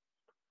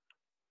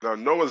 Now,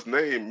 Noah's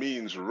name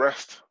means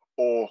rest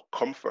or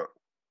comfort.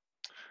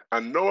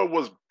 And Noah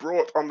was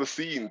brought on the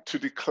scene to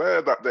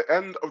declare that the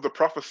end of the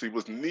prophecy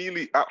was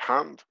nearly at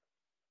hand.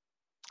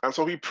 And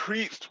so he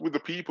preached with the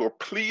people,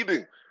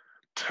 pleading,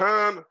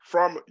 turn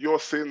from your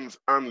sins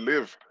and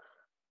live.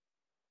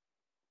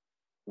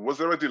 Was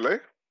there a delay?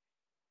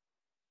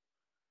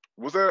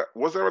 Was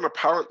there an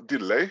apparent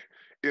delay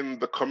in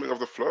the coming of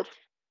the flood?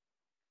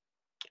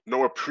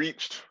 Noah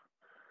preached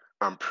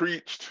and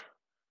preached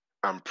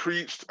and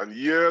preached, and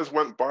years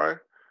went by,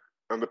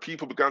 and the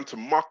people began to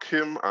mock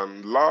him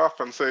and laugh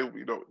and say,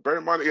 you know, bear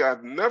in mind, it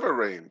had never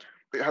rained.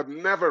 It had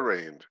never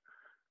rained.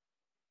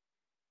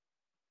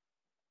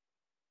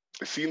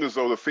 It seemed as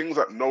though the things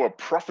that Noah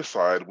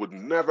prophesied would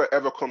never,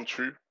 ever come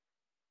true.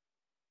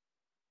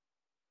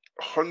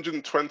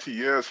 120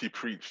 years he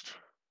preached.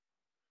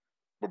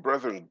 But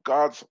brethren,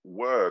 God's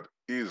word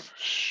is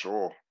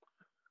sure.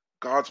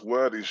 God's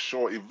word is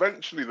sure.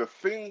 Eventually, the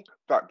thing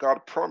that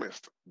God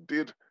promised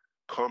did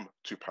come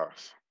to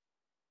pass.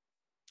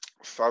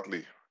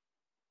 Sadly,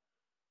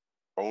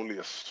 only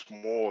a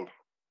small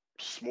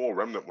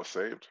remnant was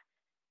saved.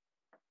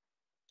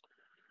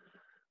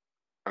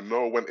 And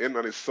Noah went in,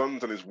 and his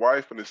sons and his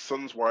wife and his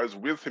sons' wives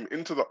with him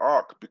into the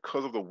ark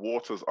because of the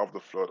waters of the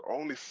flood.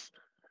 Only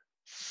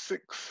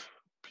 6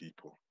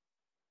 people.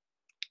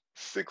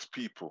 6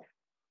 people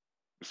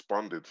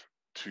responded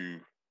to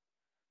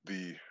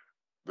the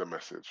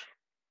message.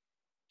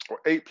 Or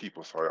 8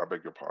 people, sorry, I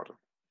beg your pardon.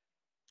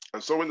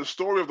 And so in the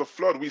story of the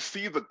flood, we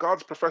see that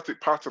God's prophetic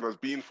pattern has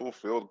been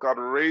fulfilled. God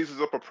raises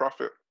up a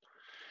prophet.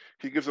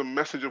 He gives a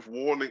message of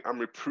warning and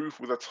reproof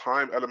with a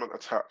time element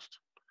attached.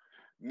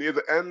 Near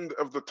the end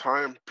of the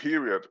time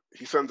period,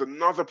 he sends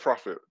another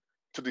prophet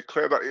to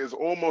declare that it has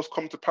almost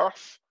come to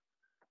pass.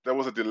 There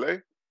was a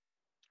delay.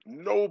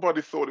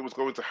 Nobody thought it was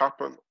going to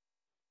happen.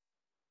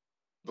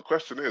 The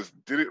question is,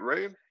 did it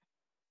rain?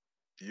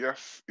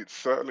 Yes, it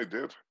certainly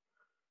did.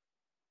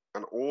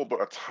 And all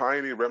but a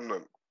tiny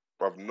remnant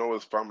of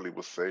Noah's family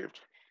was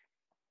saved.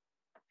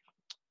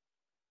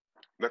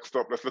 Next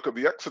up, let's look at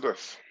the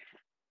Exodus.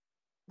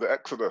 The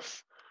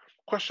Exodus.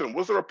 Question,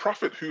 was there a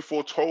prophet who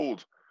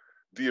foretold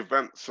the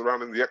events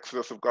surrounding the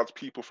exodus of God's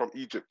people from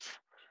Egypt?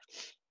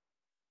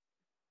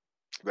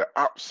 There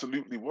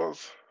absolutely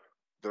was.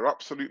 There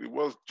absolutely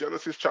was.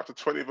 Genesis chapter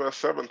 20 verse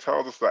 7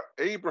 tells us that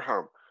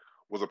Abraham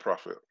was a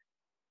prophet.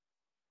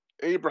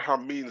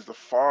 Abraham means the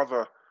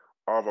father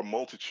of a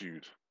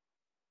multitude.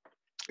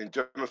 In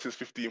Genesis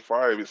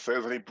 15:5 it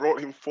says, and he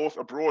brought him forth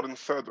abroad and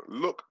said,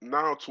 look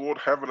now toward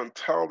heaven and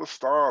tell the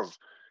stars,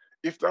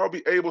 if thou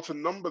be able to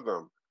number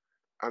them.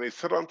 And he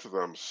said unto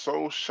them,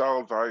 so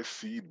shall thy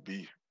seed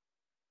be.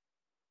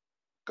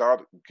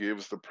 God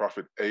gives the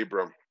prophet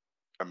Abram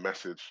a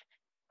message.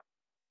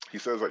 He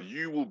says that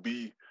you will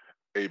be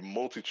a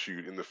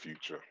multitude in the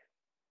future.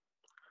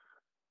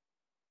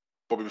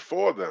 But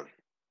before then,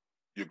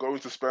 you're going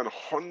to spend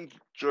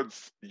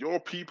your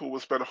people will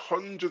spend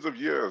hundreds of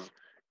years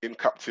in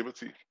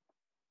captivity.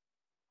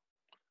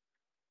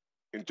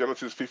 In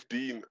Genesis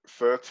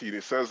 15:13,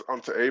 it says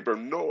unto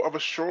Abram, know of a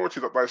surety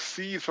that thy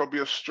seed shall be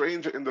a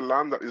stranger in the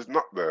land that is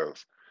not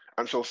theirs,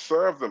 and shall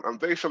serve them, and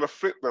they shall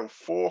afflict them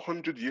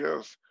 400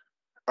 years.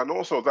 And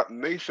also that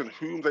nation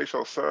whom they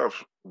shall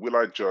serve will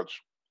I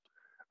judge,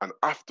 and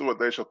afterward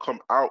they shall come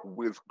out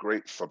with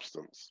great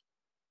substance.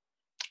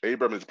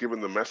 Abram is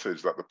given the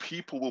message that the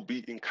people will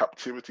be in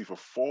captivity for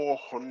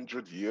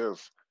 400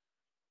 years.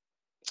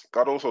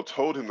 God also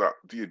told him that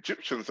the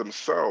Egyptians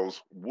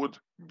themselves would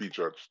be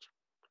judged,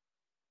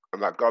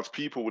 and that God's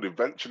people would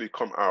eventually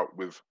come out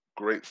with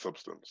great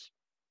substance.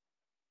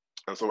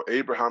 And so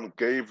Abraham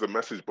gave the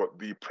message, but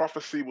the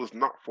prophecy was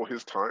not for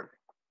his time.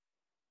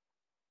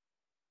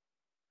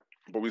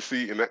 But we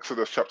see in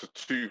Exodus chapter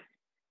 2,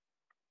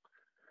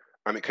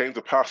 and it came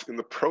to pass in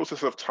the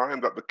process of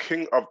time that the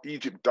king of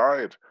Egypt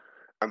died,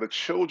 and the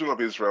children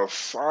of Israel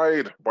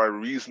sighed by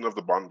reason of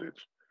the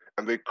bondage.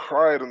 And they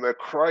cried, and their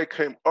cry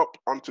came up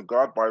unto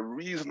God by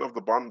reason of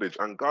the bondage.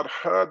 And God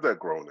heard their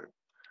groaning.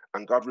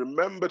 And God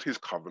remembered his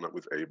covenant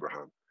with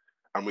Abraham,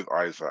 and with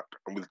Isaac,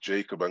 and with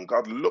Jacob. And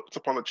God looked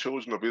upon the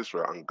children of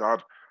Israel, and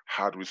God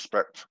had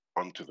respect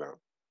unto them.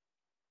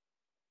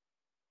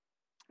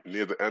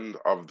 Near the end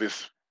of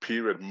this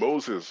period,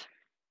 Moses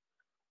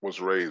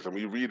was raised. And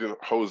we read in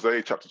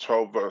Hosea chapter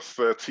 12, verse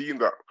 13,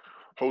 that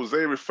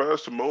Hosea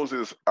refers to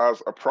Moses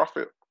as a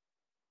prophet.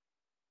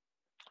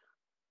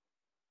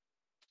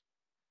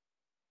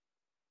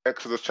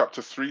 Exodus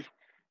chapter 3.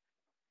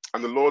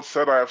 And the Lord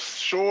said, I have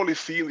surely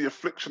seen the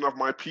affliction of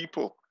my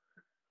people,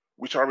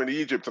 which are in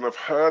Egypt, and have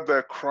heard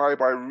their cry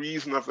by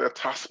reason of their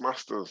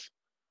taskmasters.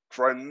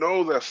 For I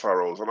know their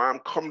sorrows, and I am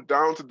come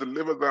down to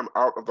deliver them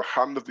out of the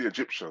hand of the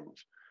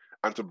Egyptians,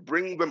 and to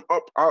bring them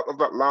up out of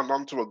that land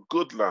unto a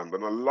good land,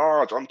 and a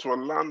large, unto a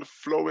land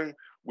flowing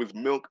with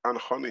milk and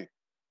honey,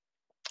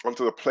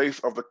 unto the place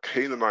of the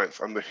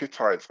Canaanites, and the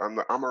Hittites, and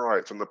the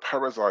Amorites, and the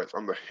Perizzites,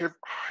 and the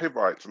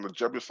Hivites, and the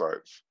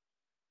Jebusites.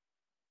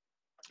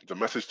 The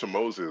message to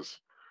Moses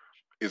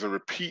is a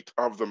repeat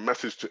of the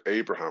message to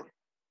Abraham.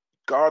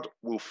 God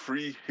will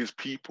free his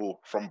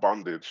people from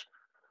bondage.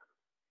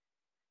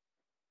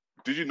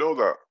 Did you know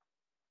that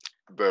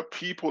the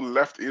people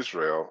left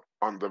Israel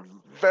on the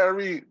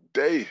very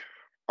day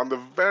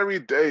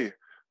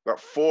that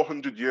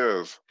 400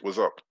 years was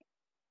up?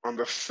 On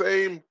the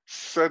same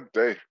said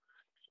day.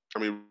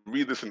 And we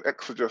read this in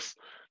Exodus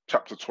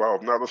chapter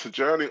 12. Now the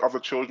sojourning of the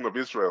children of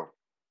Israel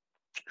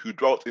who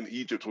dwelt in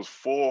Egypt was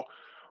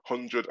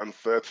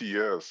 430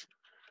 years.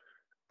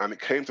 And it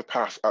came to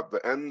pass at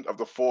the end of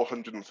the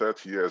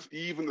 430 years,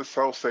 even the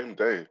selfsame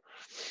day,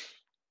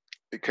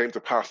 it came to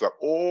pass that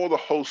all the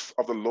hosts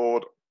of the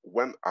Lord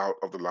went out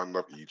of the land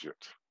of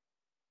Egypt,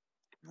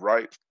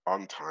 right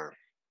on time.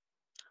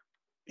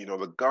 You know,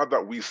 the God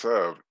that we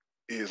serve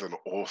is an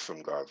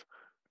awesome God,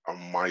 a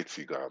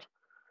mighty God.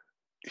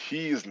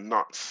 He is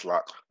not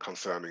slack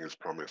concerning his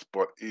promise,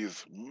 but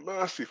is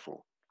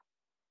merciful.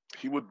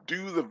 He would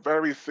do the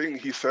very thing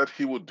he said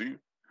he would do.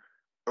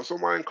 And so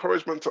my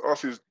encouragement to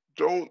us is,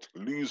 don't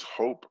lose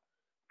hope.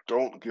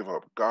 Don't give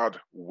up. God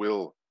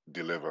will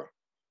deliver.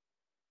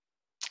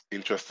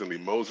 Interestingly,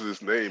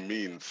 Moses' name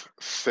means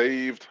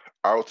saved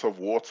out of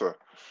water.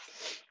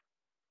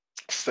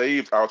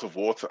 saved out of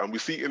water. And we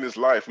see in his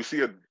life, we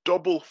see a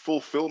double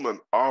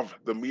fulfillment of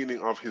the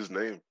meaning of his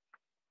name.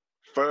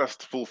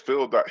 First,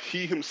 fulfilled that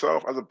he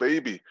himself as a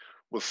baby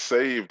was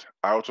saved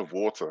out of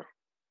water.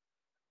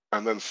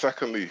 And then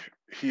secondly,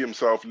 he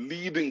himself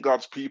leading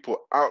God's people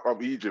out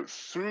of Egypt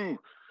through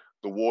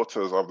the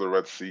waters of the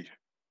Red Sea.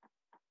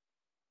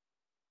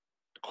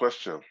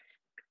 Question: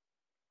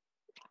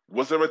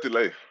 was there a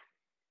delay?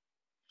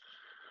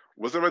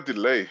 Was there a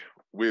delay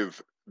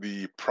with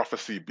the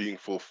prophecy being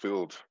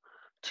fulfilled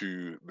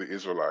to the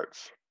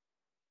Israelites?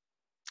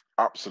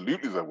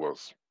 Absolutely there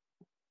was.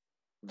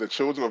 The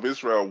children of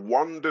Israel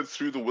wandered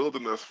through the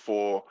wilderness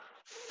for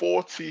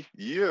 40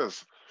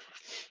 years.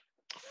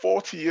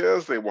 40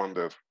 years they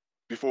wandered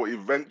before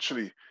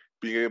eventually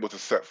being able to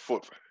set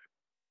foot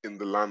in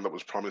the land that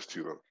was promised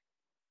to them.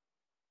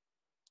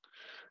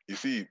 You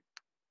see,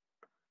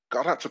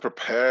 God had to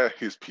prepare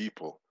his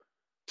people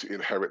to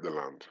inherit the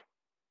land.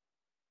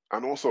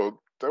 And also,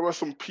 there were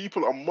some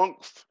people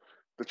amongst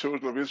the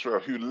children of Israel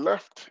who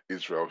left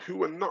Israel who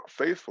were not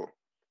faithful,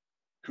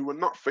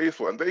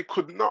 and they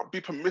could not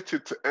be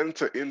permitted to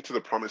enter into the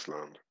promised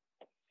land.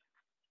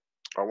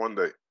 I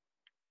wonder,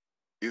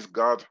 is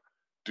God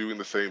doing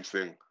the same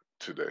thing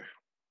today?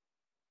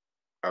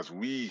 As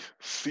we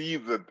see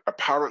the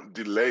apparent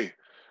delay,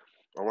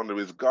 I wonder,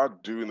 is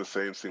God doing the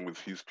same thing with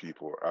his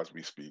people as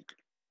we speak?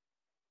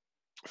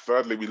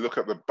 Thirdly, we look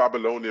at the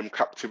Babylonian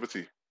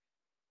captivity.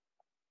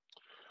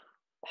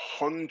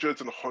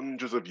 Hundreds and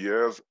hundreds of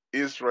years,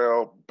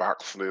 Israel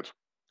backslid.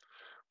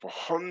 For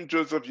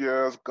hundreds of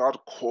years, God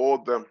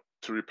called them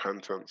to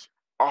repentance,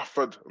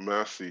 offered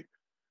mercy.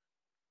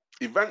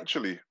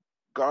 Eventually,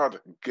 God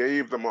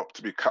gave them up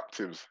to be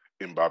captives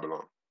in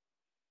Babylon.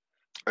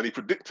 And he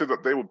predicted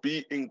that they would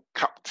be in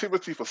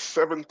captivity for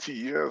 70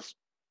 years.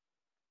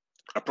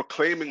 A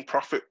proclaiming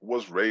prophet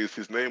was raised.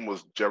 His name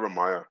was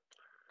Jeremiah,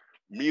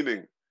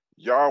 meaning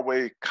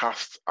Yahweh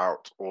casts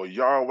out, or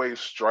Yahweh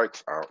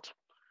strikes out.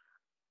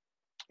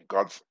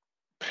 God's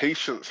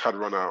patience had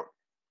run out,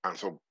 and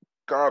so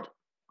God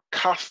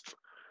cast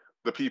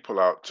the people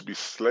out to be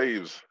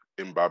slaves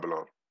in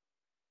Babylon.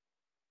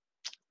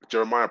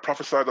 Jeremiah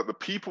prophesied that the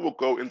people will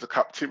go into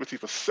captivity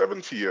for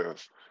 70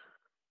 years.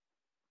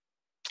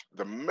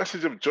 The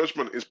message of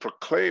judgment is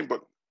proclaimed,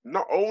 but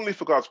not only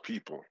for God's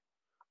people,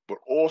 but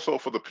also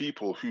for the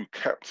people who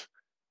kept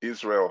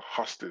Israel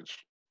hostage.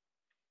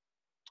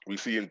 We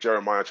see in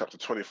Jeremiah chapter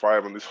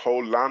 25, and this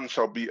whole land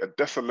shall be a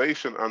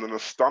desolation and an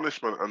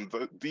astonishment,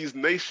 and these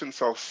nations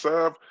shall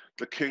serve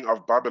the king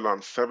of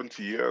Babylon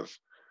 70 years.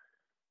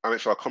 And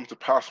it shall come to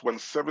pass when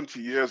 70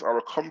 years are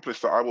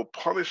accomplished that I will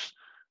punish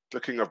the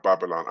king of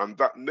Babylon and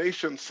that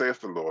nation,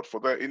 saith the Lord,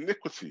 for their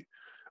iniquity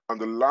and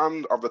the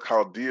land of the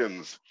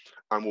Chaldeans,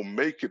 and will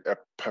make it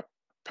a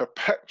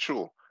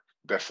perpetual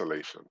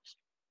desolation.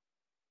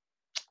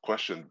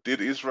 Question: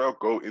 did Israel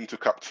go into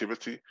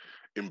captivity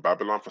in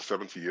Babylon for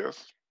 70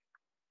 years?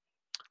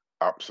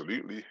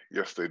 Absolutely,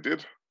 yes they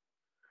did.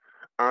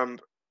 And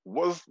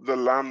was the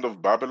land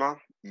of Babylon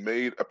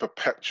made a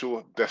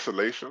perpetual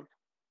desolation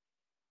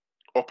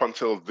up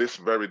until this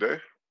very day?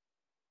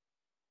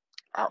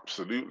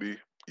 Absolutely,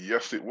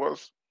 yes it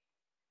was.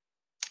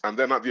 And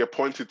then at the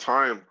appointed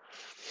time,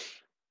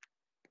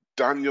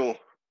 Daniel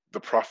the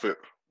prophet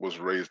was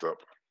raised up.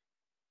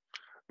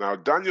 Now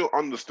Daniel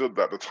understood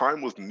that the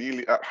time was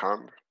nearly at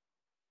hand.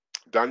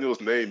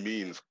 Daniel's name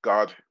means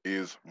God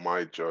is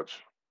my judge.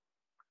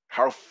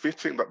 How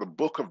fitting that the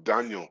book of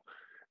Daniel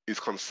is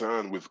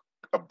concerned with,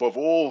 above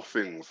all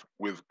things,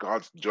 with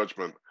God's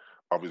judgment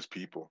of his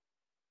people.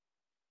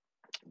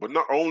 But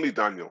not only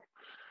Daniel,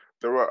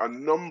 there were a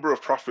number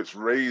of prophets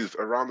raised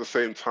around the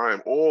same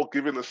time, all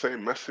giving the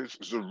same message.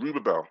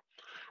 Zerubbabel,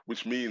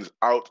 which means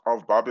out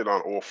of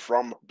Babylon or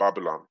from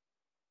Babylon.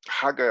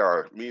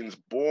 Haggai means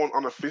born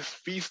on a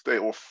feast day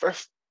or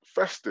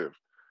festive.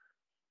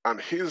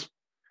 And his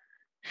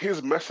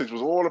message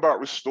was all about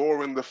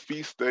restoring the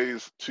feast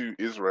days to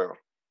Israel.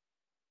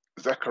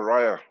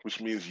 Zechariah, which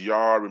means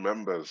Yah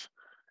remembers.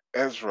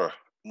 Ezra,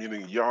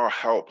 meaning Yah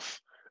helps.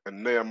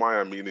 And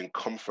Nehemiah, meaning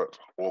comfort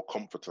or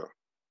comforter.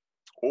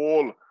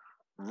 All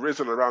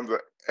risen around the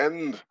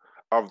end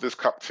of this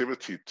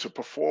captivity to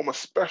perform a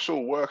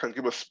special work and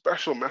give a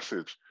special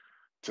message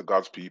to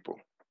God's people.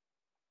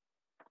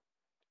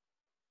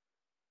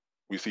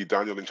 We see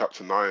Daniel in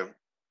chapter 9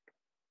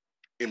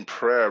 in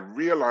prayer,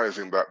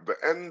 realizing that the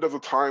end of the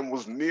time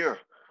was near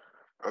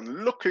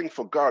and looking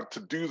for God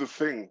to do the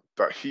thing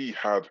that he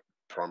had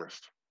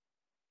promised.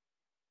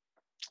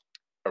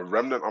 A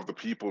remnant of the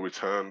people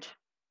returned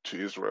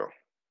to Israel.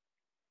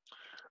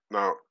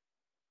 Now,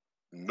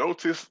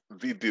 notice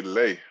the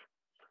delay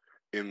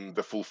in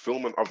the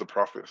fulfillment of the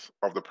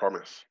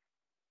promise.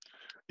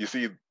 You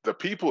see, the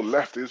people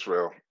left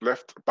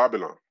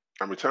Babylon,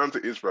 and returned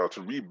to Israel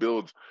to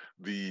rebuild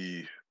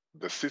the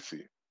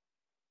city.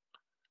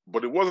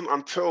 But it wasn't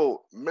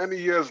until many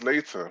years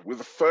later,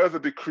 with further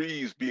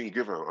decrees being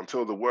given,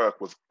 until the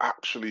work was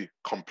actually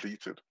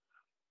completed.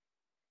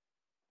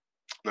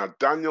 Now,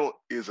 Daniel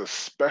is a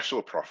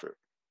special prophet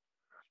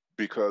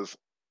because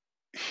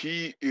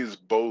he is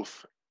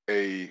both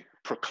a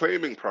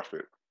proclaiming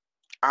prophet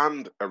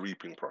and a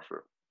reaping prophet.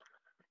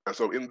 And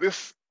so in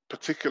this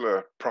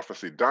particular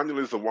prophecy, Daniel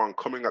is the one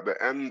coming at the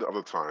end of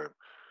the time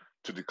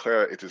to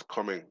declare it is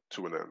coming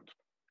to an end.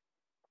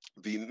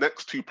 The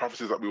next two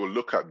prophecies that we will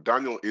look at,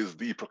 Daniel is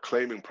the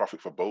proclaiming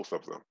prophet for both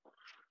of them.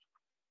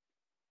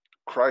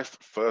 Christ's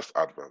first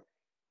advent.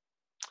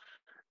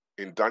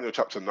 In Daniel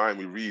chapter 9,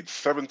 we read,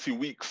 70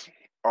 weeks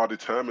are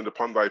determined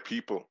upon thy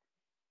people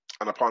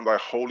and upon thy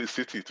holy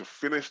city to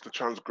finish the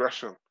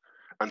transgression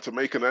and to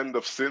make an end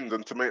of sins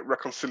and to make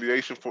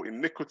reconciliation for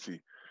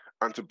iniquity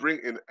and to bring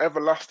in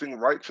everlasting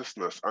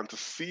righteousness and to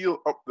seal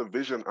up the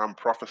vision and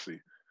prophecy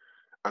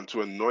and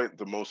to anoint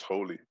the most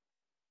holy.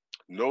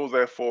 Know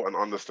therefore and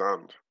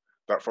understand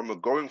that from the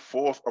going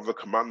forth of the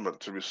commandment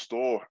to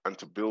restore and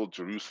to build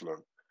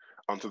Jerusalem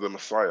unto the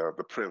Messiah,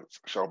 the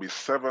Prince, shall be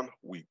 7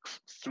 weeks,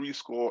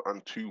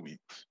 62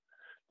 weeks.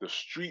 The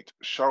street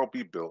shall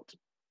be built,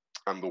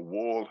 and the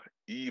wall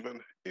even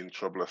in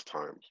troublous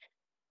times.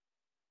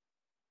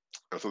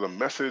 And so the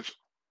message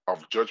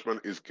of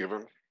judgment is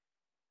given.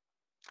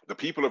 The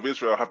people of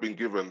Israel have been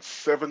given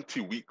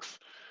 70 weeks,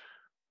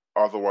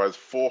 otherwise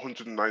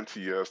 490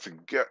 years, to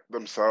get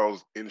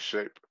themselves in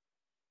shape.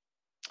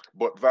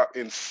 But that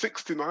in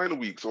 69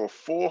 weeks or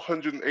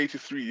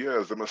 483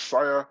 years, the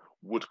Messiah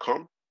would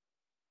come.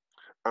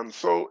 And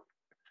so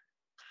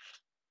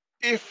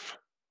if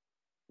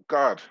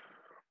God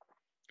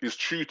is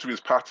true to his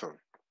pattern,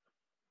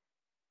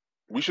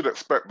 we should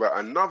expect that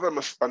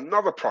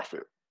another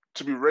prophet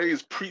to be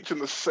raised preaching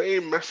the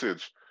same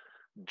message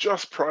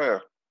just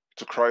prior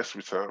to Christ's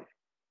return.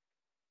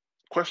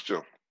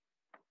 Question: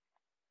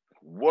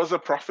 was a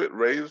prophet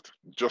raised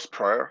just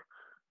prior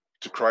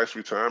to Christ's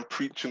return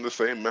preaching the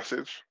same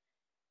message?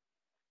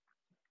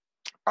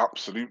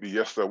 Absolutely,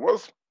 yes, there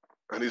was.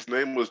 And his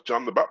name was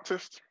John the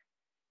Baptist.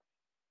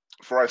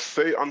 For I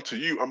say unto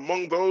you,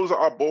 among those that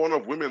are born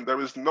of women,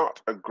 there is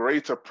not a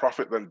greater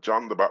prophet than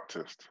John the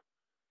Baptist.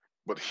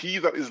 But he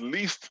that is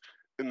least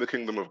in the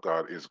kingdom of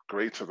God is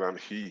greater than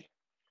he.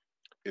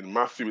 In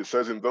Matthew, it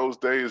says, in those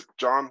days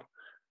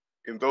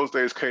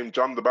came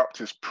John the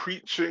Baptist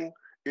preaching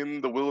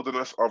in the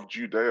wilderness of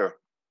Judea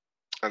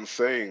and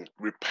saying,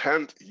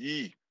 repent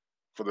ye,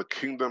 for the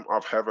kingdom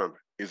of heaven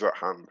is at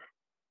hand.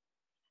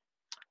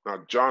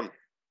 Now, John,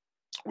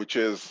 which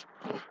is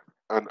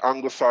an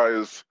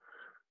anglicized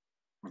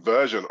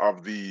version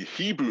of the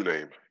Hebrew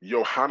name,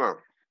 Yohanan,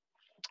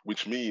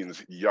 which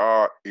means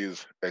Yah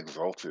is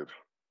exalted.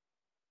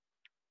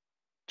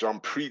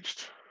 John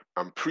preached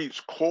and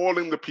preached,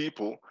 calling the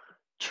people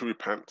to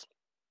repent.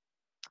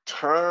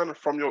 Turn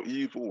from your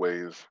evil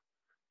ways.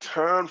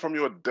 Turn from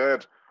your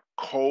dead,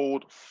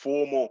 cold,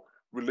 formal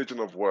religion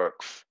of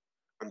works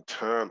and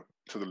turn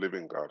to the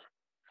living God.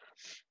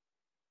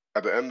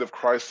 At the end of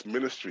Christ's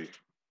ministry,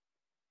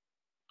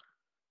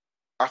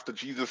 after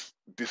Jesus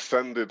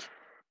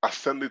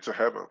ascended to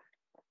heaven,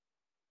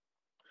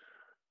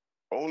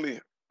 only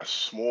a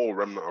small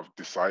remnant of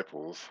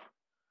disciples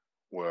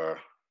were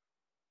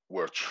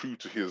true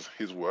to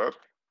his word.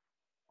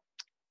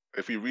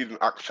 If we read in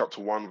Acts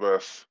chapter 1,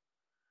 verse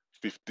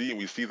 15,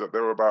 we see that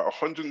there were about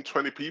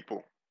 120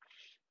 people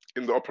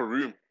in the upper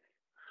room,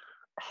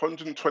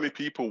 120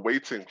 people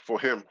waiting for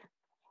him,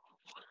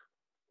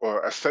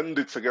 or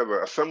assembled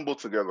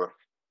together,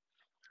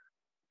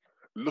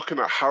 looking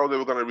at how they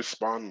were going to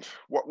respond.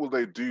 What will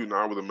they do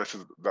now with the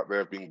message that they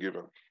have been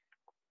given?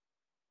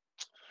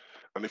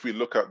 And if we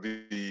look at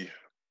the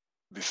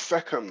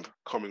second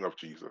coming of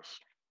Jesus,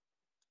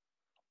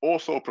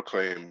 also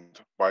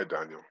proclaimed by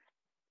Daniel,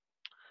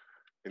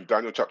 in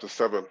Daniel chapter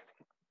 7,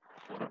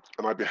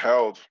 and I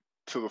beheld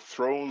till the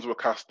thrones were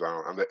cast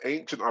down, and the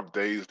Ancient of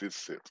Days did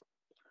sit,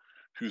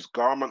 whose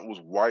garment was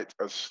white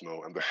as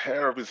snow, and the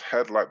hair of his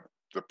head like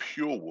the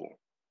pure wool.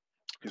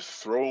 His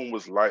throne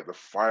was like the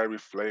fiery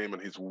flame,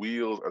 and his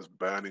wheels as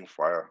burning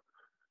fire.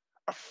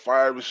 A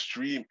fiery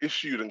stream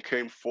issued and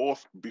came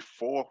forth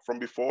from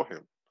before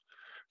him.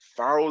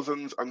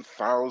 Thousands and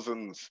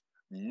thousands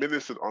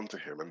ministered unto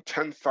him, and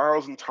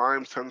 10,000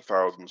 times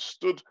 10,000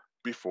 stood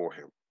before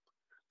him.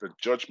 The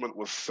judgment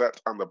was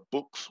set, and the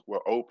books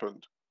were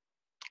opened.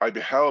 I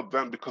beheld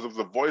then, because of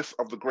the voice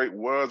of the great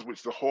words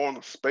which the horn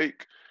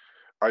spake,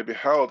 I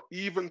beheld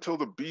even till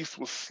the beast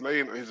was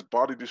slain and his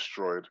body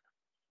destroyed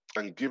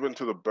and given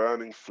to the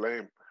burning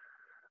flame.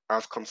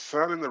 As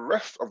concerning the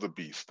rest of the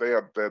beasts, they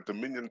had their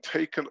dominion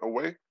taken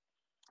away,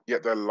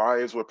 yet their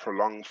lives were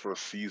prolonged for a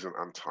season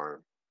and time.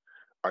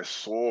 I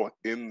saw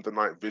in the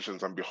night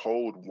visions, and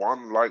behold,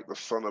 one like the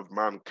Son of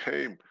Man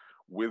came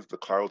with the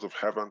clouds of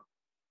heaven,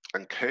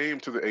 and came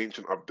to the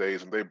Ancient of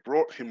Days, and they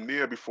brought him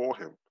near before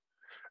him.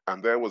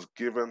 And there was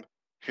given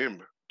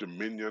him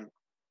dominion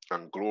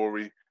and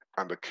glory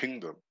and a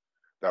kingdom,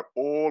 that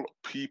all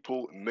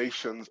people,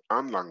 nations,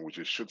 and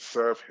languages should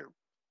serve him.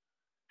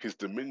 His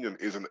dominion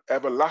is an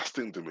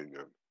everlasting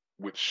dominion,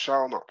 which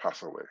shall not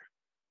pass away,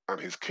 and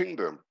his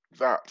kingdom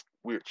that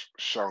which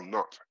shall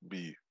not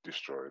be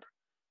destroyed.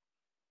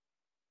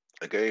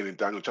 again in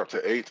Daniel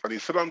chapter 8, and he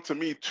said unto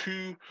me,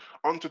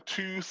 unto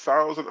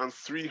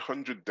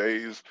 2,300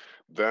 days,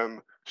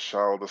 then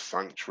shall the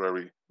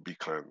sanctuary be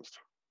cleansed.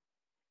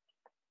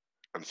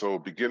 And so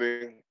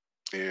beginning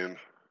in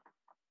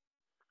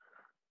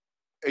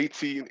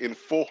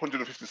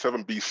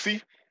 457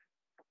 BC,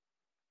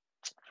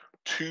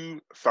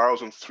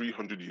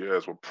 2,300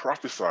 years were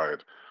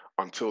prophesied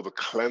until the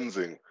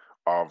cleansing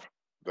of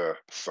the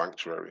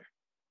sanctuary.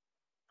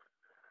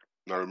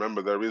 Now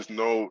remember, there is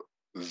no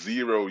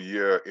 0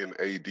 year in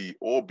AD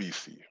or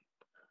BC.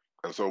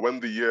 And so when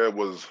the year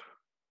was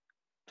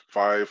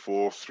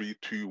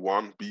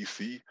 54321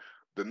 BC,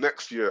 the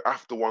next year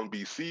after 1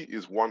 BC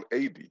is 1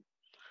 AD.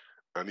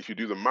 And if you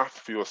do the math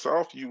for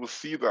yourself, you will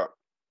see that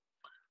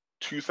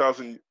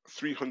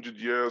 2,300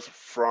 years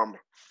from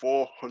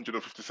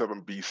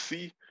 457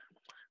 BC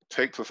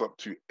takes us up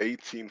to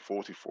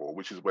 1844,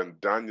 which is when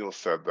Daniel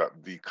said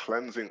that the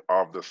cleansing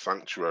of the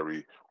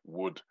sanctuary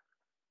would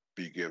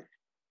begin.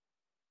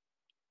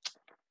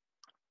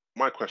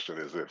 My question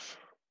is this: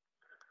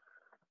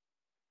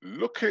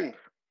 looking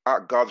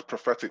at God's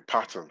prophetic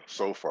pattern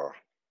so far,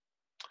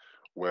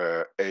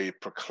 where a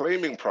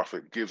proclaiming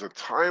prophet gives a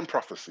time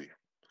prophecy,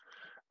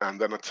 and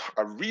then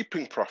a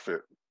reaping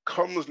prophet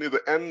comes near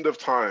the end of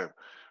time,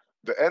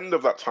 the end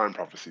of that time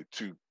prophecy,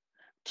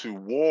 to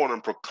warn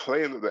and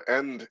proclaim that the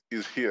end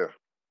is here.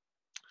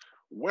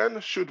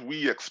 When should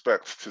we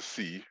expect to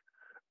see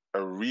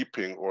a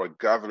reaping or a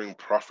gathering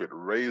prophet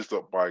raised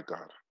up by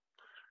God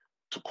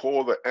to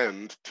call the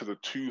end to the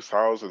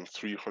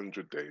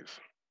 2,300 days?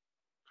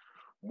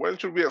 When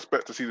should we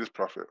expect to see this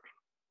prophet?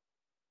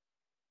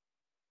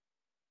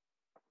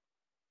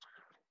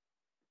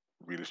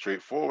 Really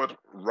straightforward,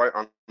 right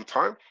on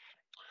time.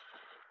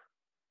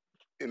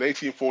 In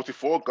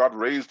 1844, God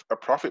raised a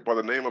prophet by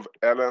the name of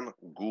Ellen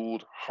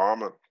Gould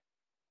Harmon.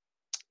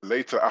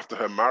 Later, after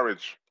her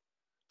marriage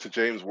to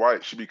James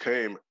White, she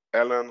became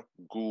Ellen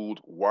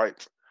Gould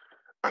White.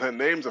 And her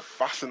names are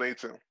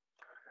fascinating.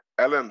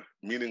 Ellen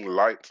meaning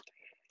light,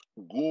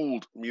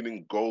 Gould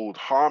meaning gold,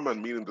 Harmon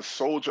meaning the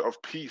soldier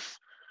of peace.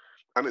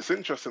 And it's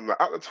interesting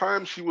that at the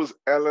time she was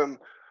Ellen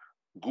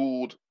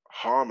Gould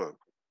Harmon,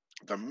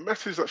 the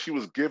message that she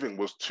was giving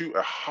was to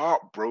a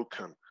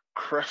heartbroken,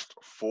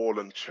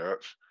 crestfallen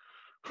church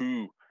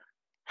who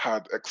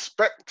had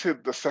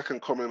expected the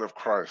second coming of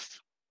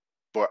Christ,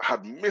 but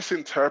had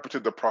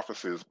misinterpreted the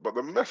prophecies. But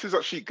the message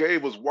that she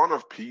gave was one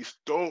of peace.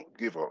 Don't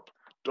give up.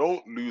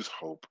 Don't lose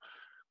hope.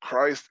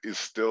 Christ is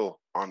still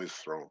on his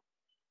throne.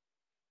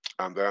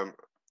 And then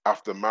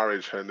after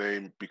marriage, her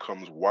name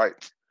becomes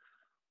White,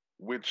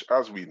 which,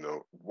 as we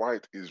know,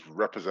 white is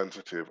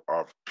representative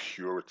of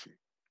purity.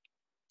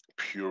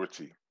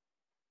 Purity.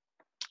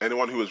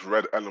 Anyone who has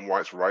read Ellen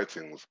White's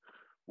writings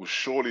will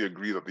surely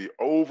agree that the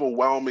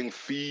overwhelming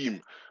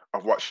theme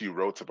of what she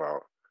wrote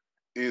about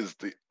is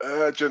the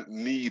urgent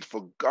need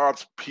for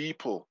God's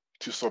people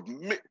to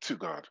submit to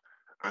God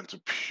and to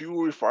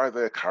purify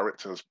their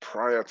characters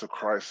prior to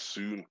Christ's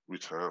soon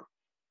return.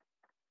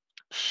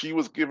 She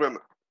was given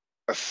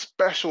a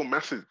special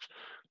message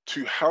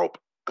to help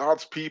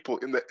God's people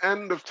in the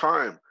end of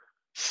time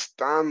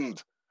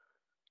stand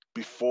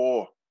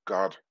before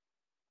God,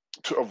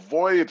 to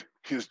avoid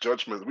his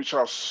judgments, which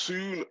are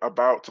soon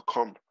about to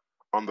come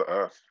on the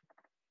earth.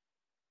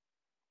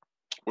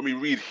 When we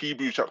read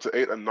Hebrews chapter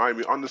 8 and 9,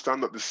 we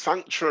understand that the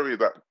sanctuary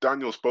that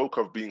Daniel spoke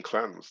of being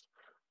cleansed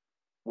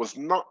was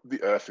not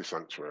the earthly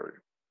sanctuary,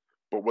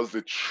 but was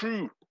the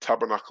true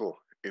tabernacle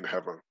in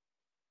heaven.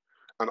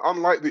 And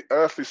unlike the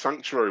earthly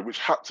sanctuary, which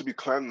had to be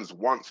cleansed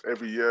once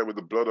every year with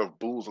the blood of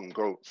bulls and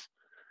goats,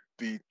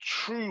 the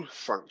true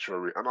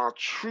sanctuary and our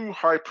true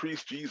high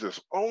priest Jesus,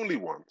 only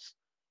once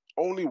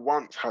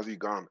has he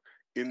gone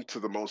into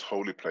the most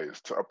holy place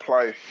to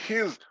apply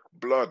his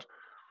blood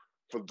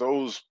for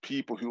those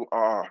people who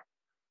are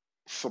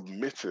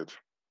submitted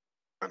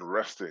and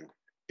resting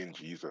in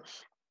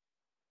Jesus.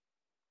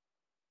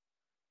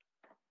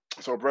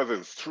 So,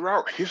 brethren,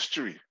 throughout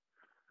history,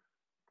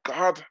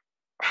 God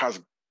has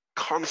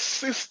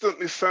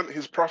consistently sent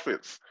his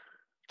prophets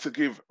to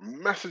give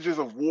messages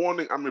of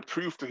warning and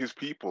reproof to his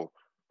people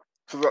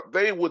so that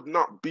they would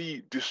not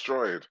be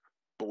destroyed,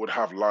 but would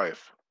have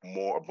life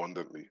more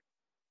abundantly.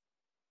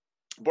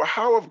 But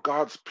how have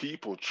God's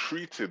people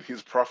treated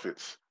his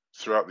prophets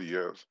throughout the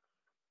years?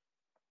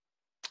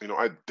 You know,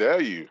 I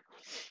dare you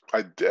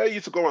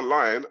to go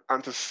online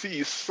and to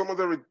see some of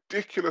the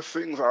ridiculous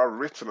things that are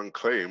written and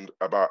claimed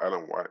about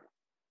Ellen White.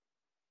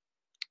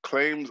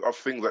 Claims of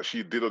things that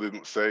she did or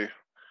didn't say,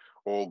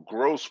 or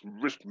gross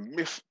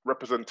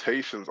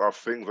misrepresentations of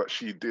things that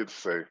she did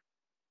say.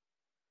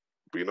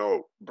 But you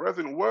know,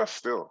 brethren, worse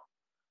still,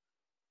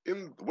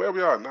 in where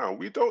we are now,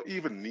 we don't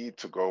even need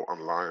to go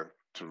online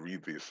to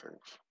read these things.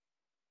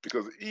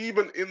 Because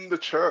even in the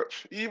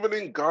church, even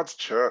in God's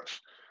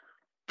church,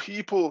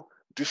 people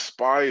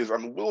despise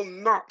and will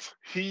not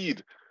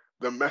heed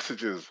the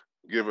messages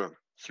given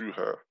through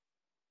her.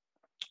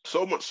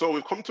 So much so,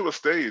 we've come to a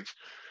stage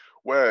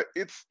where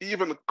it's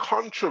even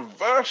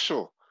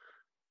controversial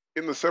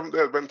in the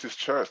Seventh-day Adventist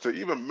Church to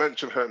even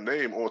mention her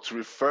name or to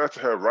refer to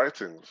her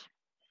writings.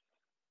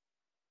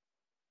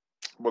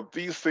 But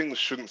these things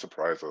shouldn't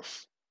surprise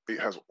us. It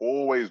has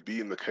always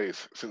been the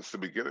case since the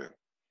beginning.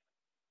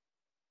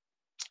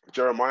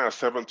 Jeremiah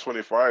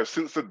 7:25,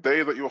 since the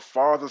day that your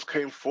fathers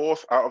came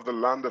forth out of the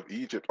land of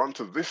Egypt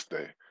unto this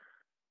day,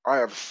 I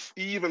have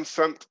even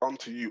sent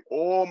unto you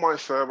all my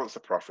servants the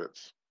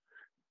prophets,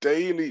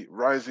 daily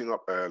rising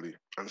up early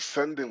and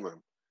sending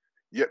them.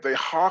 Yet they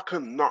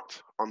hearkened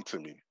not unto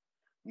me,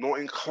 nor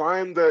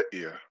inclined their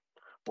ear,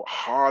 but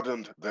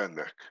hardened their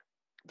neck.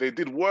 They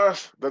did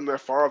worse than their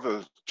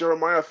fathers.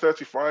 Jeremiah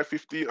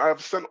 35:15, I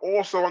have sent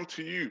also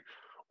unto you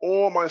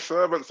all my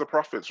servants the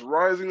prophets,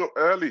 rising up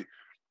early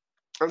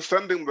and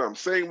sending them,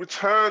 saying,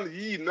 return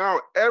ye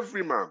now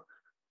every man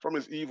from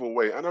his evil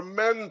way, and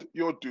amend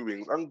your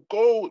doings, and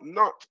go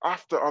not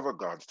after other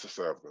gods to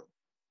serve them.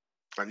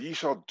 And ye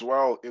shall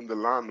dwell in the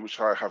land which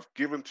I have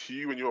given to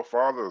you and your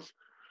fathers.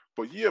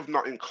 But ye have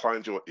not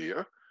inclined your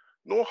ear,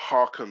 nor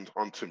hearkened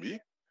unto me.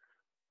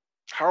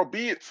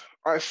 Howbeit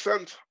I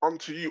sent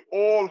unto you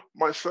all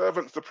my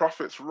servants the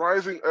prophets,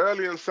 rising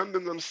early and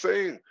sending them,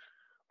 saying,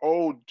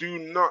 oh, do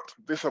not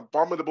this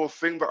abominable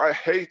thing that I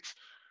hate.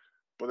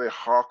 But they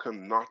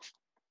hearken not,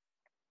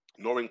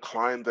 nor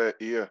incline their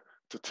ear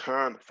to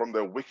turn from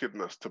their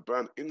wickedness, to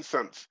burn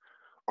incense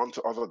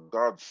unto other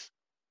gods.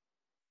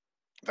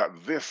 That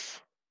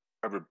this,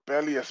 a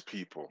rebellious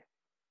people,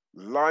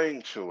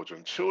 lying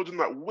children, children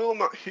that will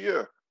not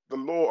hear the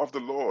law of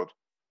the Lord,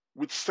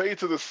 would say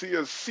to the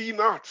seers, see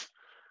not,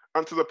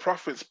 and to the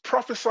prophets,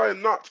 prophesy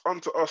not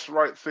unto us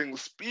right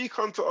things, speak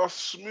unto us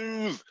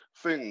smooth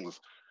things,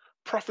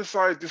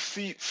 prophesy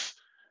deceits,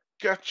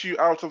 get you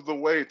out of the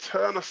way,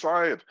 turn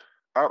aside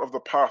out of the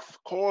path,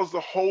 cause the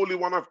Holy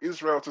One of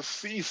Israel to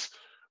cease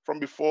from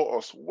before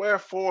us.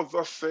 Wherefore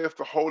thus saith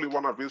the Holy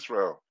One of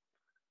Israel,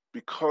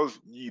 because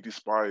ye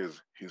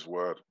despise his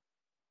word,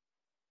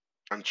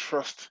 and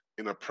trust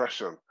in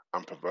oppression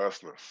and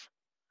perverseness,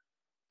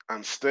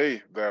 and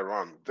stay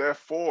thereon.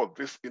 Therefore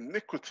this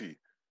iniquity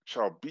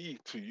shall be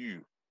to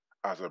you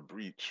as a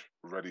breach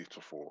ready to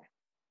fall,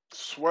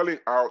 swelling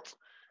out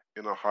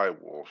in a high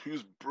wall,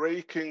 whose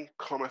breaking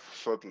cometh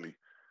suddenly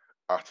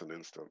at an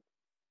instant.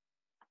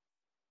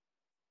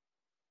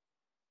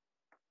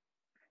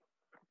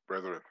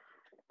 Brethren,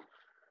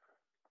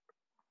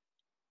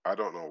 I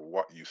don't know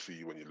what you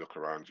see when you look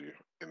around you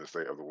in the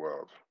state of the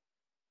world,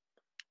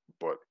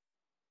 but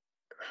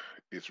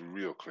it's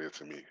real clear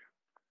to me,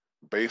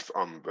 based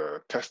on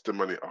the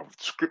testimony of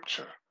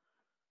Scripture,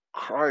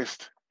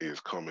 Christ is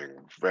coming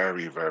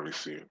very, very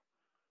soon.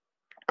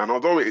 And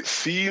although it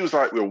seems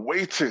like we're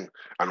waiting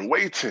and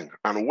waiting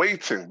and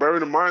waiting,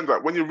 bearing in mind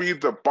that when you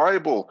read the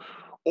Bible,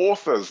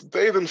 authors,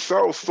 they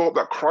themselves thought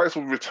that Christ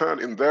would return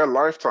in their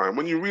lifetime.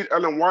 When you read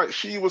Ellen White,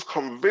 she was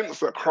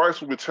convinced that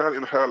Christ would return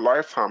in her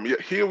lifetime.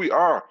 Yet here we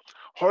are,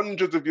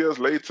 hundreds of years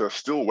later,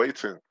 still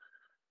waiting.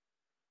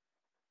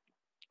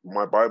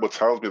 My Bible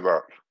tells me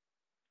that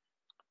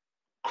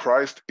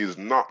Christ is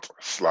not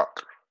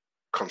slack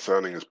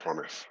concerning his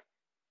promise,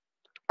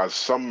 as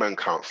some men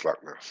count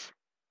slackness,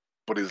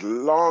 but is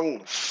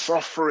long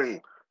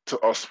suffering to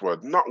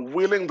usward, not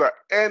willing that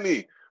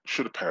any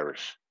should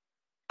perish,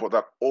 but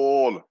that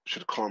all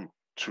should come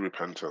to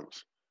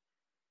repentance.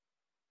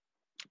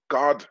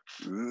 God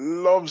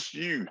loves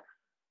you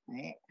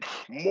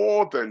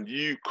more than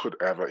you could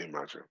ever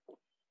imagine.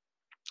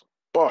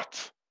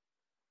 But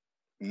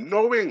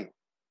knowing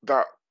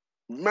that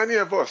many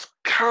of us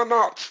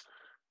cannot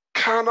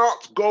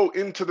go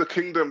into the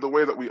kingdom the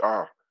way that we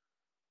are,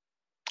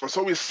 and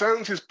so he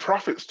sends his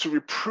prophets to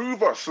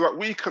reprove us so that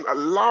we can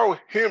allow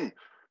him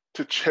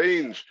to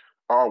change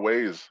our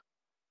ways.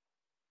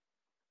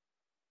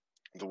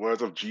 The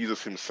words of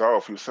Jesus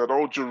himself, who said,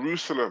 "Oh,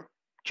 Jerusalem,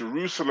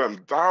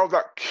 Jerusalem, thou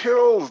that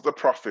kills the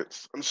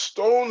prophets and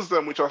stones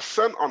them which are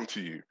sent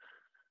unto you,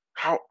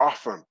 how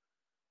often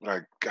would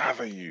I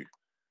gather you,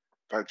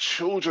 thy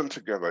children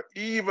together,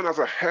 even as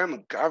a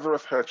hen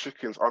gathereth her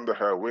chickens under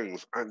her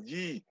wings, and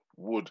ye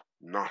would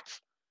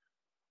not.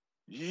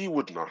 Ye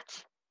would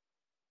not."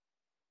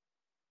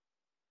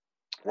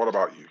 What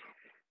about you?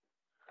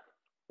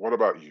 What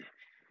about you?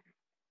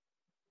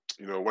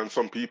 You know, when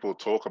some people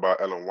talk about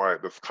Ellen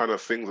White, the kind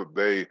of things that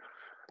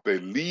they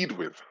lead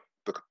with,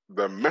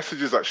 the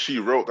messages that she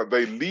wrote that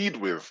they lead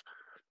with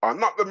are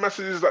not the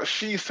messages that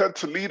she said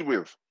to lead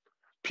with.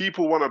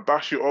 People want to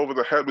bash you over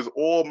the head with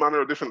all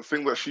manner of different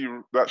things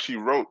that she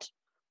wrote.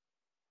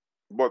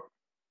 But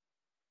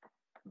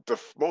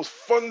the most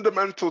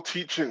fundamental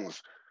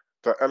teachings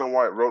that Ellen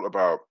White wrote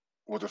about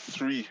were the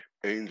three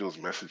angels'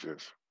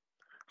 messages.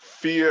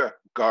 Fear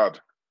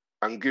God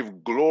and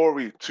give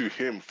glory to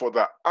him, for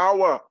the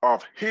hour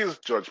of his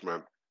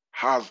judgment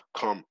has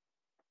come.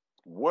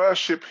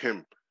 Worship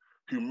him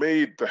who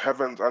made the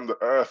heavens and the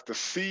earth, the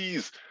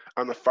seas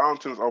and the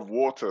fountains of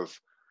waters,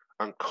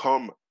 and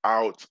come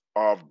out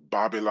of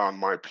Babylon,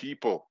 my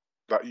people,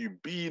 that you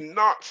be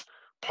not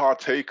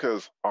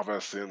partakers of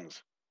her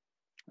sins.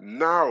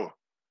 Now,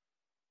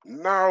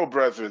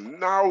 brethren,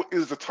 now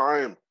is the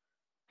time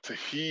to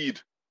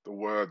heed the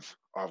words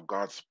of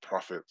God's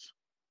prophets.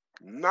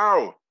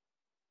 Now,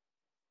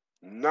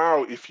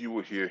 if you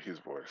will hear his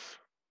voice,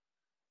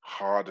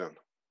 harden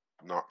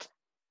not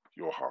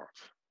your heart.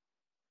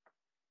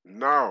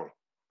 Now,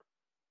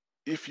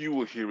 if you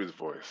will hear his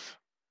voice,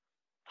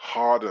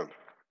 harden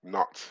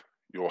not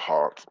your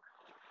heart.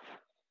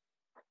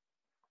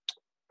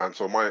 And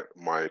so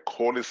my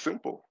call is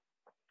simple.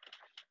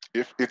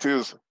 If it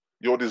is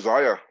your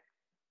desire,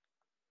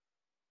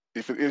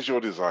 to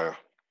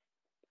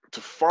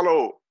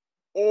follow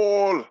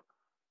all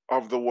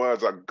of the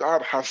words that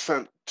God has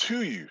sent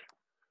to you,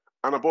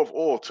 and above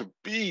all, to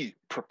be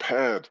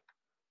prepared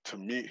to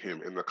meet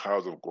him in the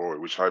clouds of glory,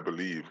 which I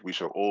believe we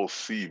shall all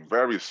see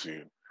very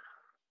soon,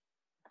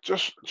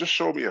 just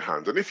show me your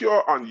hands. And if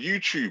you're on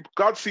YouTube,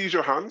 God sees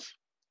your hands.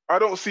 I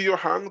don't see your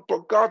hands,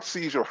 but God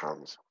sees your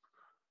hands.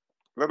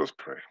 Let us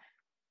pray.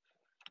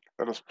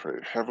 Let us pray.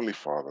 Heavenly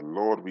Father,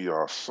 Lord, we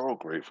are so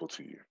grateful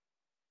to you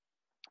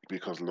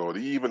because, Lord,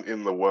 even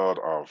in the world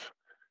of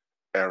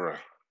error,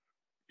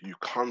 you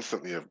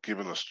constantly have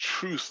given us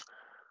truth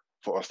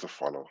for us to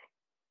follow.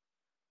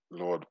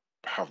 Lord,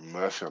 have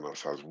mercy on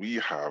us as we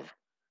have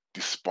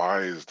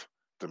despised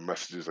the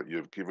messages that you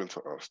have given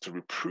to us to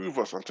reprove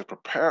us and to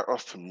prepare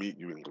us to meet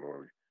you in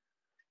glory.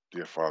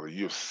 Dear Father,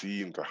 you have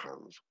seen the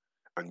hands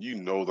and you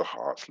know the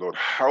hearts. Lord,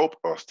 help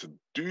us to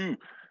do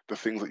the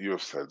things that you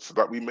have said so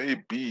that we may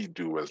be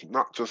doers,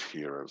 not just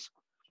hearers.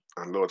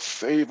 And Lord,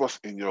 save us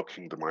in your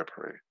kingdom, I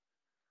pray.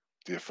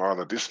 Dear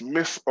Father,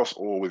 dismiss us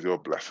all with your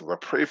blessings. I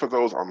pray for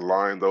those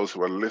online, those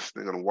who are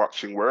listening and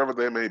watching, wherever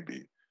they may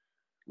be.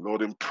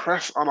 Lord,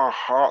 impress on our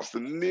hearts the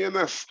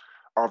nearness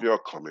of your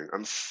coming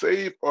and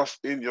save us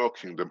in your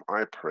kingdom,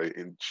 I pray,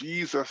 in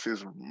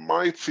Jesus'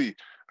 mighty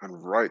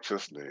and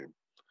righteous name.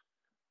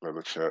 Let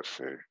the church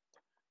say,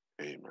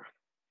 amen.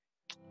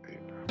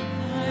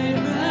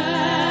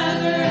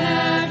 Amen.